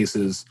Berkshire's case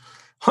is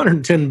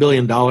 $110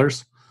 billion.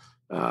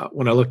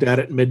 When I looked at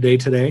it midday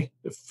today,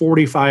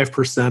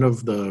 45%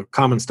 of the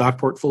common stock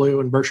portfolio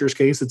in Berkshire's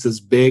case, it's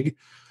as big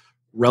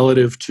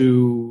relative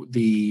to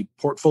the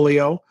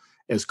portfolio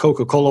as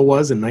Coca-Cola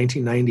was in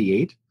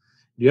 1998. Do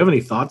you have any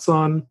thoughts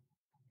on,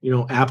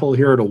 Apple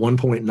here at a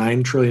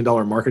 $1.9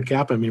 trillion market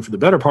cap? I mean, for the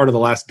better part of the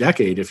last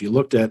decade, if you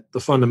looked at the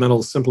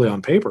fundamentals simply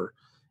on paper,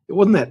 it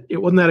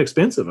wasn't that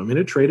expensive. I mean,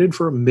 it traded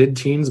for a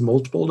mid-teens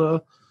multiple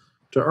to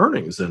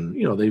earnings, and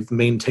they've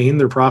maintained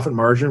their profit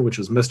margin, which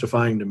is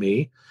mystifying to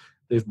me.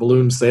 They've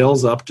ballooned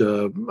sales up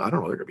to, I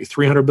don't know, they're going to be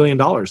 $300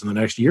 billion in the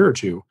next year or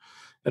two.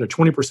 At a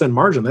 20%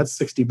 margin, that's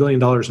 $60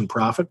 billion in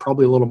profit,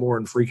 probably a little more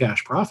in free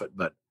cash profit.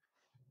 But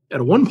at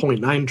a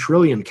 1.9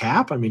 trillion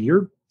cap, I mean,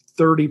 you're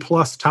 30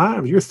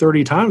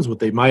 times what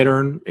they might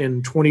earn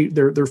in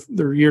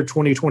their year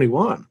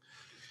 2021.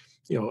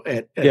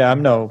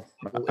 I'm no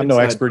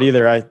expert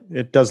either.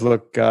 It does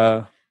look,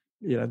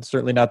 it's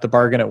certainly not the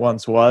bargain it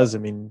once was. I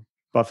mean,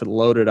 Buffett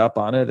loaded up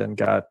on it and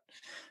got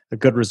a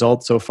good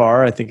result so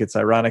far. I think it's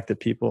ironic that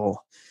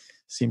people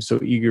seem so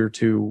eager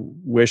to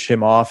wish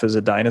him off as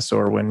a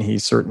dinosaur when he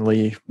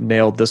certainly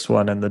nailed this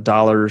one, and the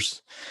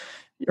dollars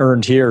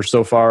earned here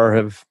so far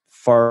have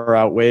far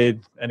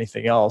outweighed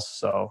anything else.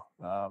 So,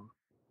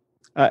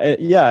 it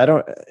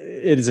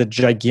is a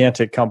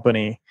gigantic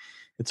company.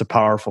 It's a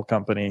powerful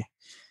company.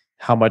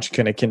 How much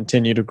can it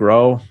continue to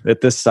grow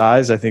at this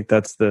size? I think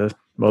that's the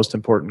most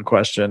important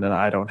question, and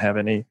I don't have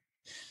any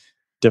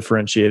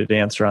differentiated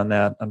answer on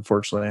that.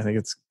 Unfortunately, I think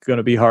it's going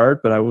to be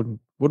hard, but I wouldn't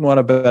want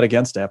to bet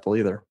against Apple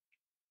either.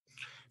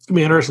 It's going to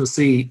be interesting to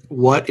see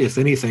what, if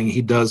anything,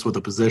 he does with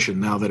the position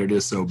now that it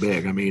is so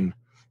big. I mean,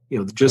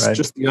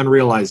 just the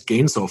unrealized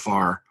gain so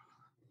far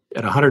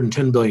at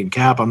 110 billion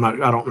cap. I don't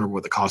remember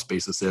what the cost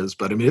basis is,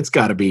 but I mean, it's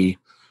got to be,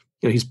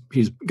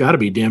 he's got to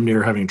be damn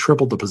near having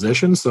tripled the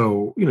position.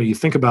 So, you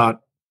think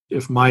about,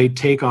 if my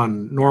take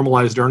on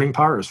normalized earning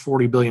power is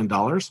 $40 billion,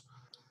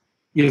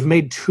 you've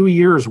made 2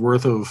 years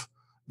worth of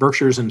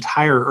Berkshire's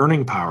entire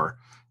earning power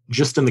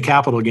just in the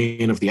capital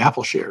gain of the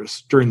Apple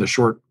shares during the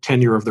short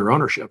tenure of their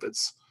ownership.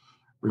 It's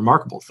a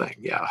remarkable thing.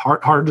 Yeah.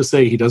 Hard to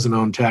say he doesn't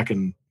own tech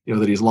and,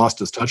 that he's lost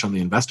his touch on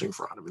the investing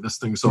front. I mean, this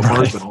thing so far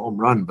has been a home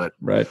run, but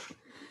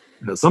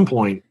at some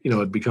point,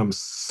 it becomes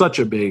such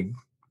a big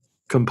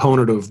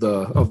component of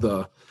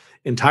the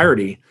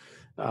entirety.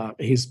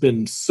 He's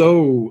been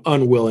so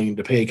unwilling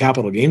to pay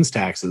capital gains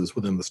taxes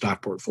within the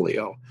stock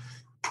portfolio,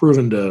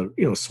 proven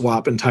to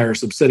swap entire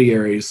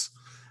subsidiaries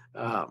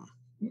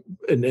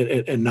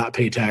and not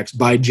pay tax.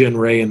 Buy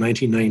Genray in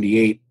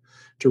 1998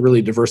 to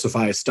really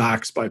diversify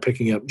stocks by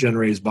picking up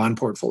Genray's bond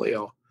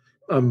portfolio.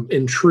 I'm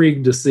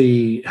intrigued to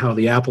see how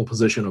the Apple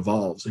position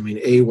evolves. I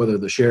mean, whether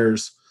the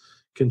shares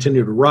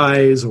continue to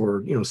rise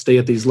or stay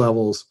at these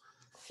levels,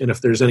 and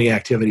if there's any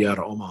activity out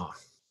of Omaha.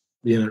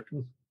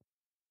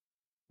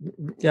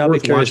 I'll be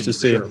curious to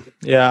see. Sure.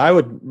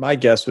 Yeah, my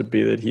guess would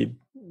be that he'd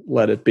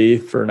let it be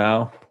for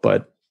now,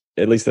 but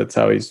at least that's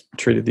how he's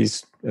treated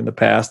these in the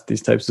past,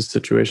 these types of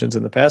situations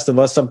in the past,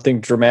 unless something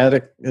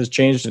dramatic has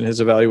changed in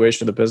his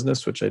evaluation of the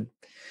business, which I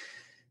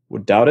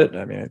would doubt it.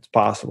 I mean, it's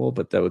possible,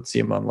 but that would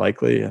seem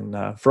unlikely.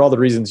 And for all the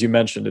reasons you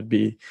mentioned, it'd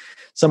be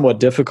somewhat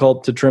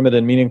difficult to trim it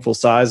in meaningful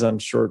size on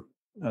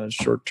a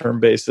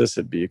short-term basis.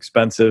 It'd be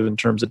expensive in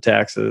terms of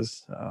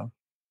taxes.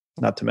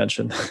 Not to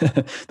mention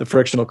the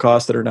frictional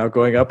costs that are now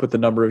going up with the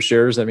number of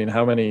shares. I mean,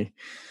 how many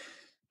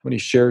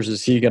shares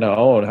is he going to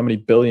own? How many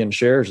billion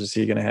shares is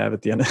he going to have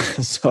at the end?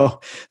 So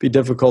it'd be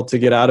difficult to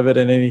get out of it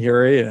in any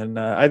hurry. And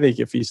I think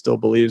if he still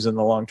believes in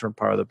the long-term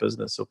power of the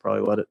business, he'll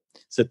probably let it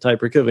sit tight,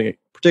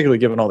 particularly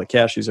given all the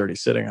cash he's already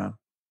sitting on.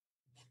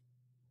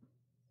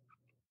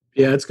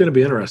 Yeah, it's going to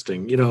be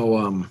interesting.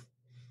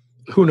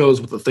 Who knows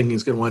what the thing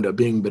is going to wind up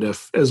being, but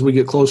as we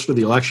get closer to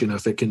the election,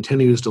 if it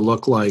continues to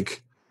look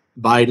like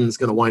Biden's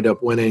going to wind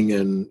up winning,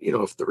 and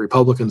if the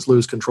Republicans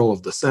lose control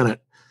of the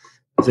Senate,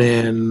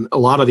 then a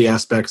lot of the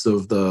aspects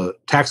of the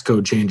tax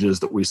code changes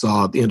that we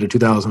saw at the end of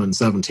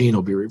 2017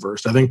 will be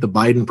reversed. I think the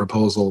Biden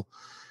proposal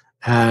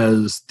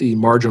has the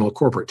marginal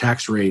corporate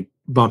tax rate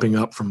bumping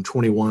up from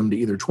 21 to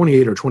either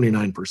 28 or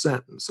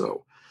 29%. And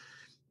so,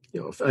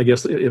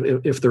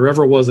 if there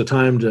ever was a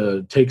time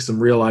to take some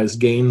realized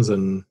gains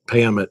and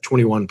pay them at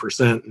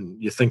 21%,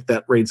 and you think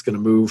that rate's going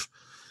to move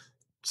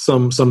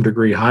some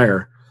degree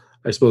higher,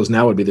 I suppose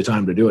now would be the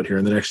time to do it here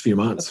in the next few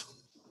months.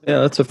 Yeah,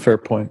 that's a fair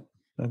point.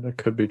 That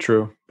could be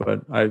true,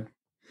 but I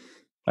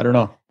don't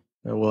know.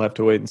 We'll have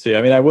to wait and see.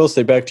 I mean, I will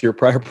say back to your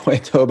prior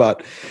point though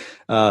about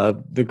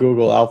the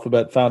Google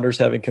Alphabet founders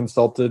having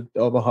consulted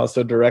Omaha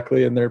so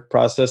directly in their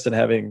process and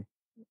having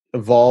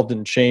evolved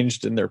and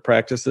changed in their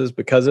practices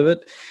because of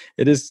it.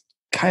 It is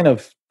kind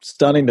of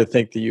stunning to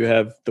think that you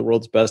have the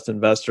world's best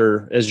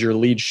investor as your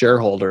lead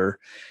shareholder,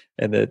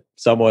 and that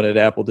someone at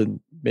Apple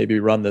didn't maybe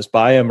run this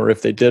by him, or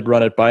if they did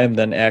run it by him,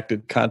 then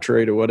acted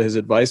contrary to what his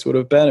advice would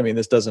have been. I mean,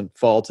 this doesn't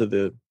fall to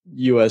the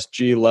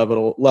USG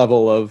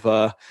level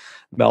of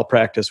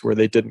malpractice where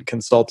they didn't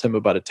consult him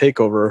about a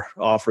takeover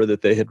offer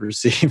that they had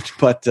received.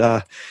 But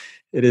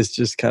it is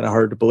just kind of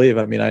hard to believe.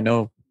 I mean, I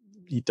know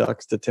he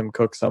talks to Tim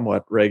Cook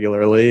somewhat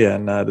regularly,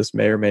 and this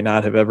may or may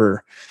not have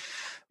ever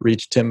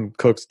reached Tim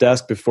Cook's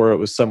desk before it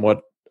was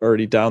somewhat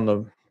already down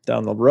the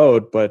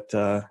road, but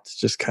it's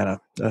just kind of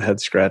a head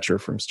scratcher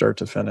from start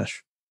to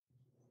finish.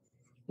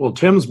 Well,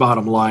 Tim's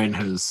bottom line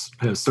has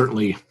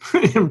certainly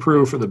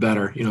improved for the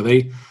better.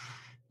 They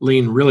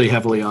lean really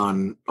heavily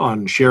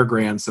on share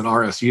grants and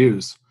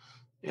RSUs,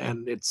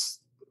 and it's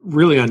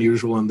really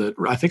unusual in that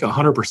I think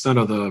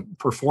 100% of the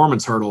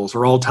performance hurdles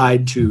are all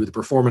tied to the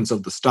performance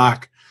of the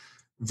stock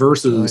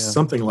versus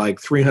something like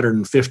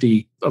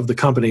 350 of the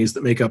companies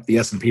that make up the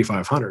S&P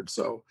 500.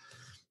 So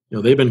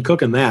they've been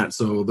cooking that.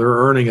 So they're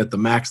earning at the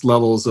max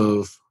levels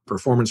of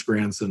performance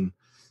grants. And,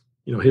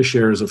 his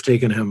shares have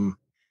taken him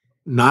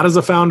not as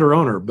a founder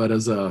owner, but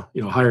as a,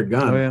 hired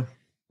gun. Oh, yeah.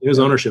 His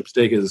ownership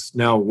stake is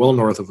now well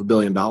north of $1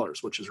 billion,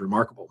 which is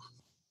remarkable.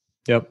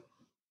 Yep.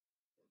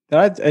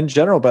 In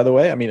general, by the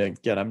way, I mean,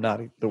 again, I'm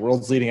not the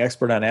world's leading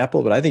expert on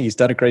Apple, but I think he's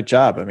done a great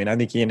job. I mean, I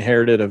think he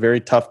inherited a very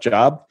tough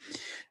job,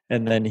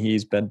 and then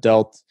he's been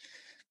dealt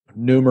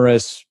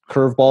numerous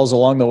curveballs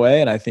along the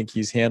way. And I think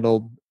he's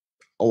handled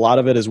a lot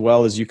of it as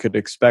well as you could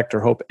expect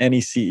or hope any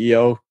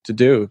CEO to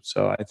do.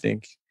 So I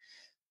think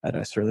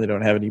I certainly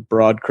don't have any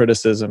broad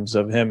criticisms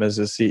of him as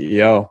a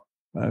CEO.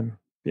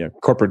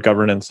 Corporate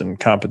governance and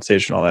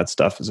compensation, all that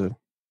stuff is a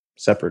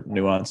separate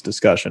nuanced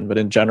discussion. But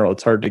in general,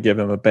 it's hard to give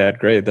him a bad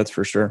grade. That's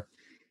for sure.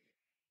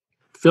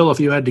 Phil, if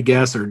you had to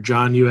guess, or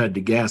John, you had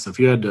to guess, if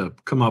you had to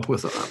come up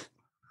with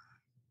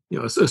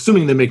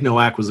assuming they make no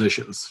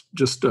acquisitions,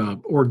 just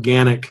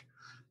organic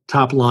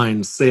top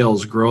line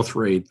sales growth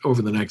rate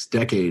over the next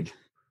decade,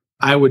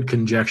 I would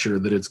conjecture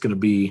that it's going to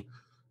be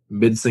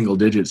mid-single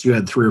digits. You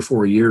had 3 or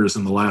 4 years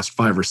in the last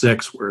 5 or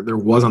 6 where there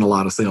wasn't a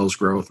lot of sales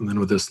growth. And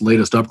then with this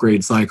latest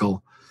upgrade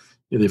cycle,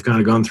 they've kind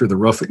of gone through the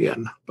roof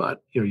again.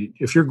 But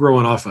if you're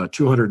growing off a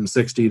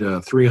 $260 to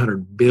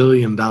 $300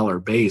 billion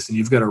base, and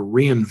you've got to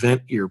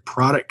reinvent your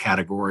product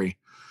category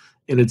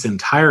in its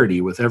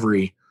entirety with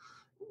every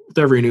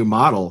new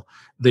model,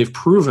 they've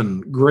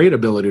proven great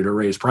ability to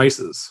raise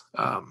prices.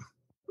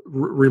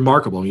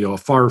 Remarkable,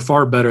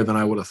 far better than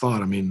I would have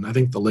thought. I mean, I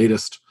think the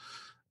latest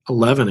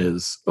 11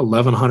 is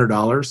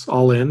 $1,100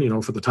 all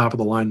in, for the top of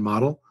the line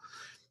model.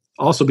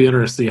 Also be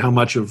interested to see how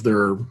much of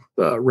their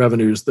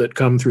revenues that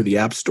come through the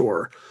App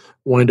Store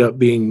wind up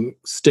being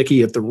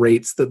sticky at the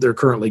rates that they're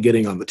currently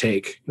getting on the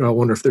take. I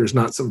wonder if there's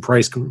not some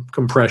price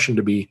compression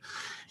to be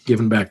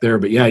given back there.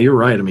 But yeah, you're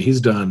right. I mean,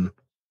 he's done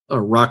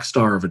a rock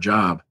star of a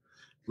job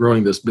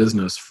growing this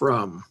business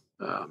from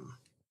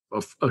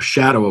a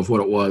shadow of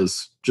what it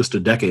was just a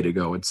decade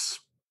ago. It's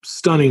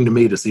stunning to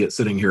me to see it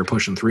sitting here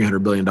pushing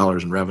 $300 billion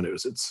in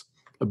revenues. It's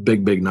a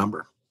big, big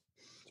number.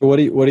 So what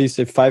do you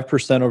say,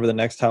 5% over the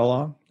next how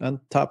long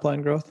on top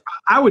line growth?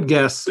 I would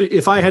guess,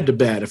 if I had to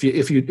bet, if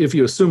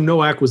you assume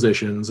no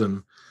acquisitions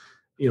and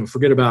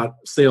forget about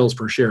sales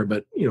per share,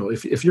 but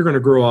if you're going to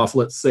grow off,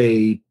 let's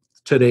say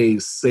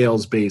today's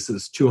sales base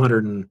is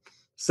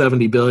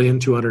 270 billion,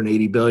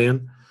 280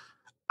 billion,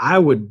 I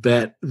would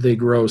bet they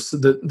grow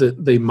that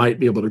they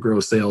might be able to grow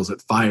sales at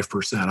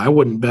 5%. I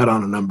wouldn't bet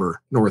on a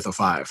number north of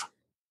 5.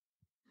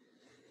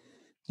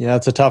 Yeah,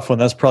 it's a tough one.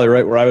 That's probably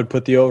right where I would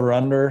put the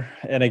over-under.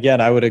 And again,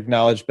 I would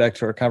acknowledge back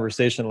to our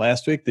conversation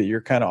last week that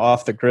you're kind of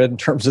off the grid in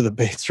terms of the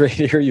base rate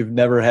here. You've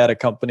never had a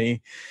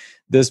company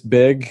this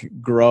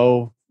big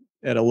grow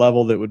at a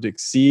level that would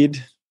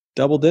exceed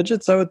double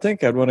digits, I would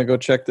think. I'd want to go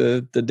check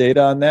the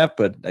data on that,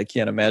 but I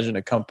can't imagine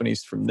a company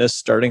from this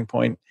starting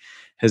point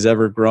has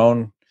ever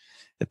grown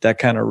at that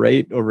kind of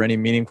rate over any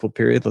meaningful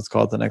period. Let's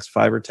call it the next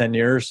 5 or 10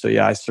 years. So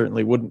yeah, I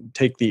certainly wouldn't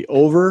take the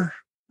over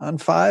on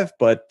 5,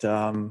 but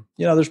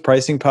there's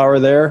pricing power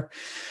there.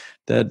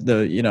 That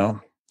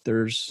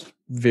there's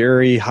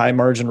very high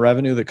margin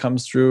revenue that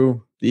comes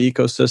through the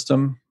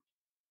ecosystem.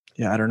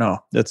 Yeah, I don't know.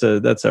 That's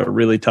a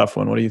really tough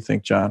one. What do you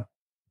think, John?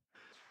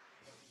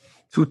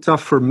 Too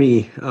tough for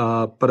me,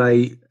 but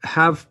I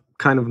have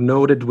kind of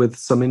noted with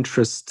some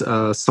interest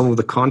some of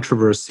the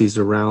controversies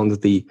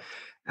around the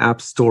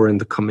App Store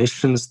and the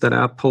commissions that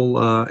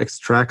Apple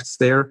extracts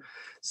there.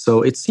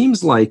 So it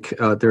seems like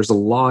there's a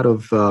lot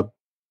of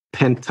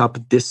pent-up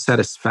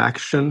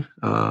dissatisfaction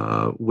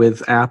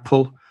with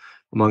Apple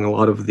among a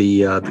lot of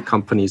the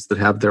companies that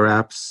have their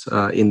apps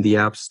in the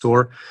App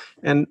Store.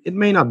 And it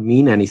may not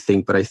mean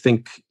anything, but I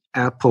think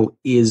Apple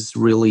is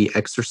really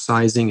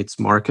exercising its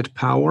market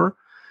power.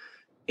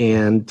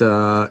 And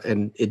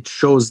it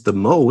shows the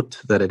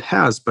moat that it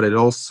has, but it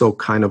also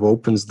kind of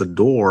opens the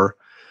door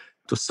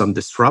to some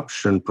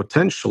disruption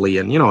potentially.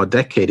 And, a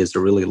decade is a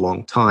really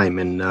long time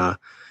in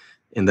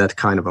that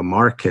kind of a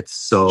market.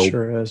 So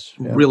sure is,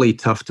 yeah. Really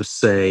tough to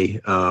say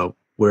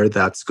where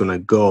that's going to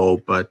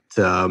go. But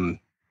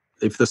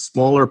if the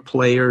smaller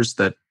players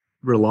that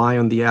rely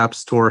on the App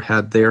Store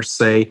had their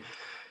say,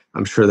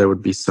 I'm sure there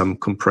would be some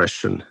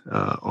compression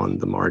on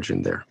the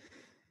margin there.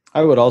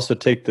 I would also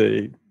take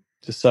the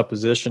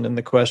supposition in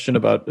the question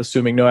about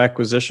assuming no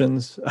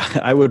acquisitions.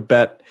 I would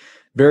bet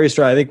very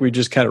strong. I think we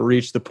just kind of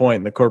reached the point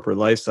in the corporate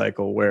life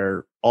cycle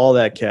where all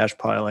that cash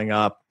piling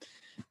up,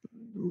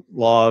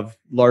 law of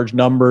large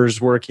numbers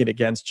working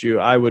against you,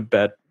 I would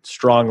bet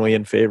strongly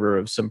in favor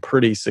of some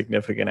pretty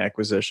significant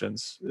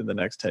acquisitions in the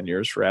next 10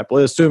 years for Apple,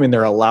 assuming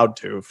they're allowed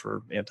to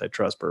for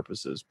antitrust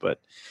purposes. But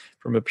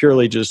from a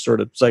purely just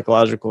sort of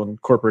psychological and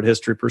corporate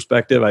history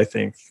perspective, I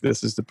think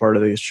this is the part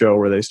of the show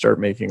where they start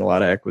making a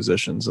lot of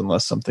acquisitions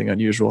unless something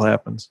unusual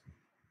happens.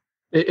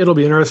 It'll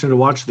be interesting to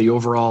watch the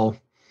overall,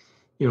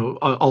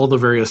 all the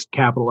various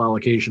capital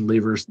allocation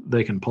levers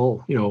they can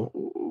pull,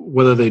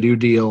 whether they do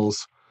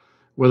deals,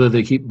 whether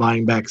they keep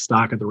buying back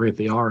stock at the rate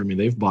they are. I mean,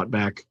 they've bought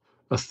back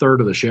a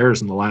third of the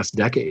shares in the last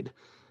decade.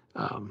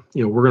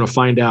 We're going to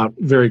find out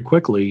very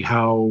quickly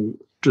how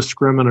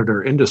discriminate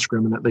or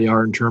indiscriminate they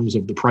are in terms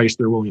of the price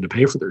they're willing to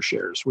pay for their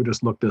shares. We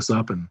just looked this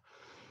up, and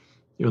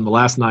in the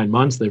last 9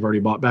 months, they've already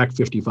bought back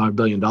 $55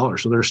 billion.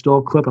 So they're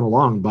still clipping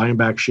along, buying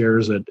back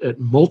shares at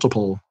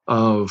multiple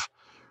of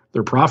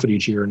their profit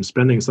each year and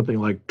spending something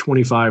like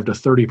 25 to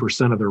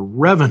 30% of their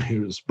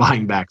revenues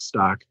buying back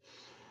stock.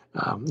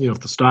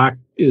 If the stock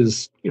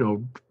is,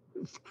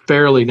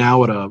 fairly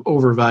now at an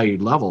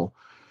overvalued level,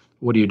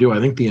 what do? I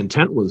think the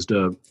intent was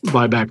to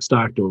buy back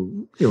stock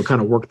to,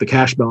 kind of work the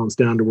cash balance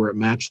down to where it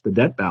matched the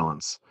debt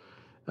balance.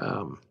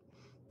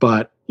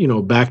 But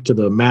back to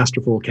the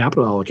masterful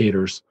capital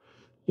allocators,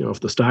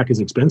 if the stock is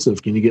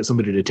expensive, can you get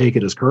somebody to take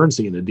it as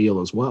currency in a deal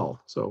as well?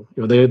 So,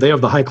 they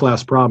have the high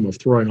class problem of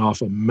throwing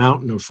off a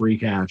mountain of free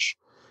cash.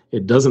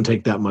 It doesn't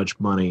take that much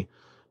money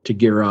to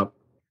gear up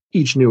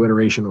each new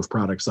iteration of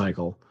product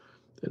cycle.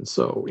 And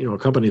so, a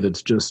company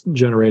that's just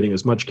generating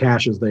as much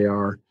cash as they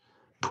are,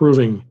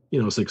 proving,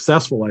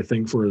 successful, I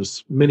think, for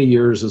as many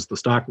years as the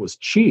stock was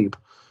cheap,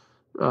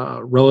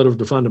 relative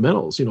to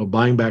fundamentals,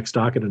 buying back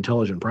stock at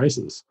intelligent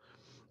prices,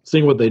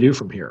 seeing what they do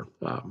from here.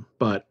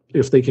 But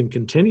if they can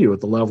continue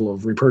at the level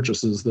of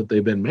repurchases that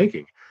they've been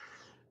making,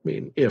 I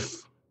mean,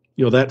 if,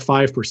 that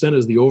 5%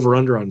 is the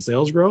over-under on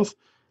sales growth,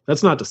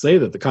 that's not to say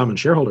that the common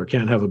shareholder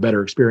can't have a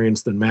better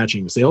experience than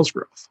matching sales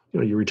growth.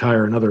 You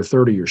retire another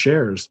 30 of your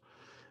shares,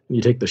 and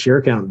you take the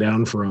share count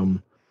down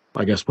from,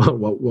 I guess, what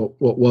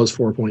was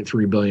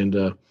 4.3 billion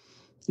to,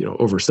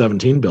 over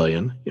 17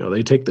 billion.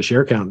 They take the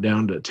share count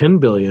down to 10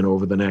 billion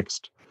over the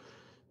next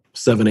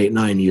 7, 8,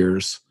 9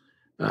 years.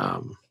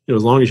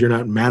 As long as you're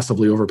not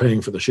massively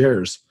overpaying for the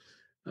shares,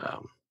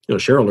 a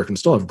shareholder can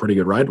still have a pretty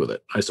good ride with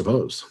it, I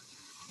suppose.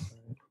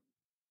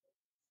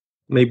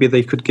 Maybe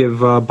they could give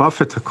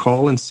Buffett a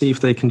call and see if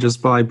they can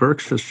just buy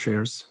Berkshire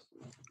shares.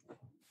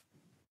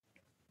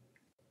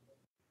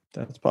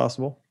 That's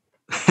possible.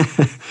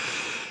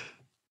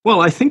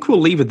 Well, I think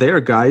we'll leave it there,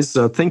 guys.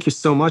 Thank you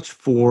so much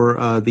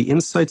for the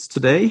insights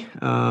today.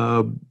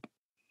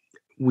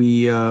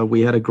 We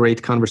had a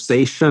great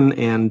conversation,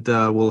 and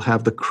we'll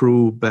have the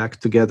crew back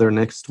together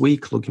next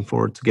week. Looking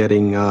forward to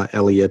getting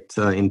Elliot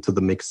into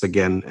the mix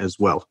again as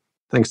well.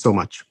 Thanks so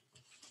much.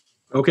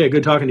 Okay,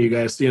 good talking to you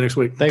guys. See you next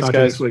week. Thanks, Talk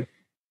guys. To you next week.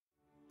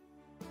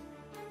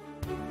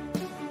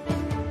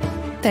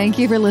 Thank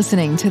you for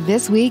listening to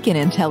This Week in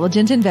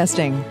Intelligent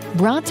Investing,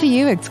 brought to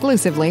you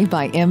exclusively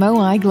by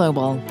MOI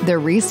Global, the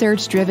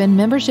research-driven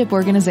membership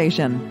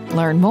organization.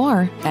 Learn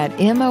more at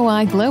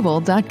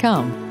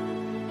moiglobal.com.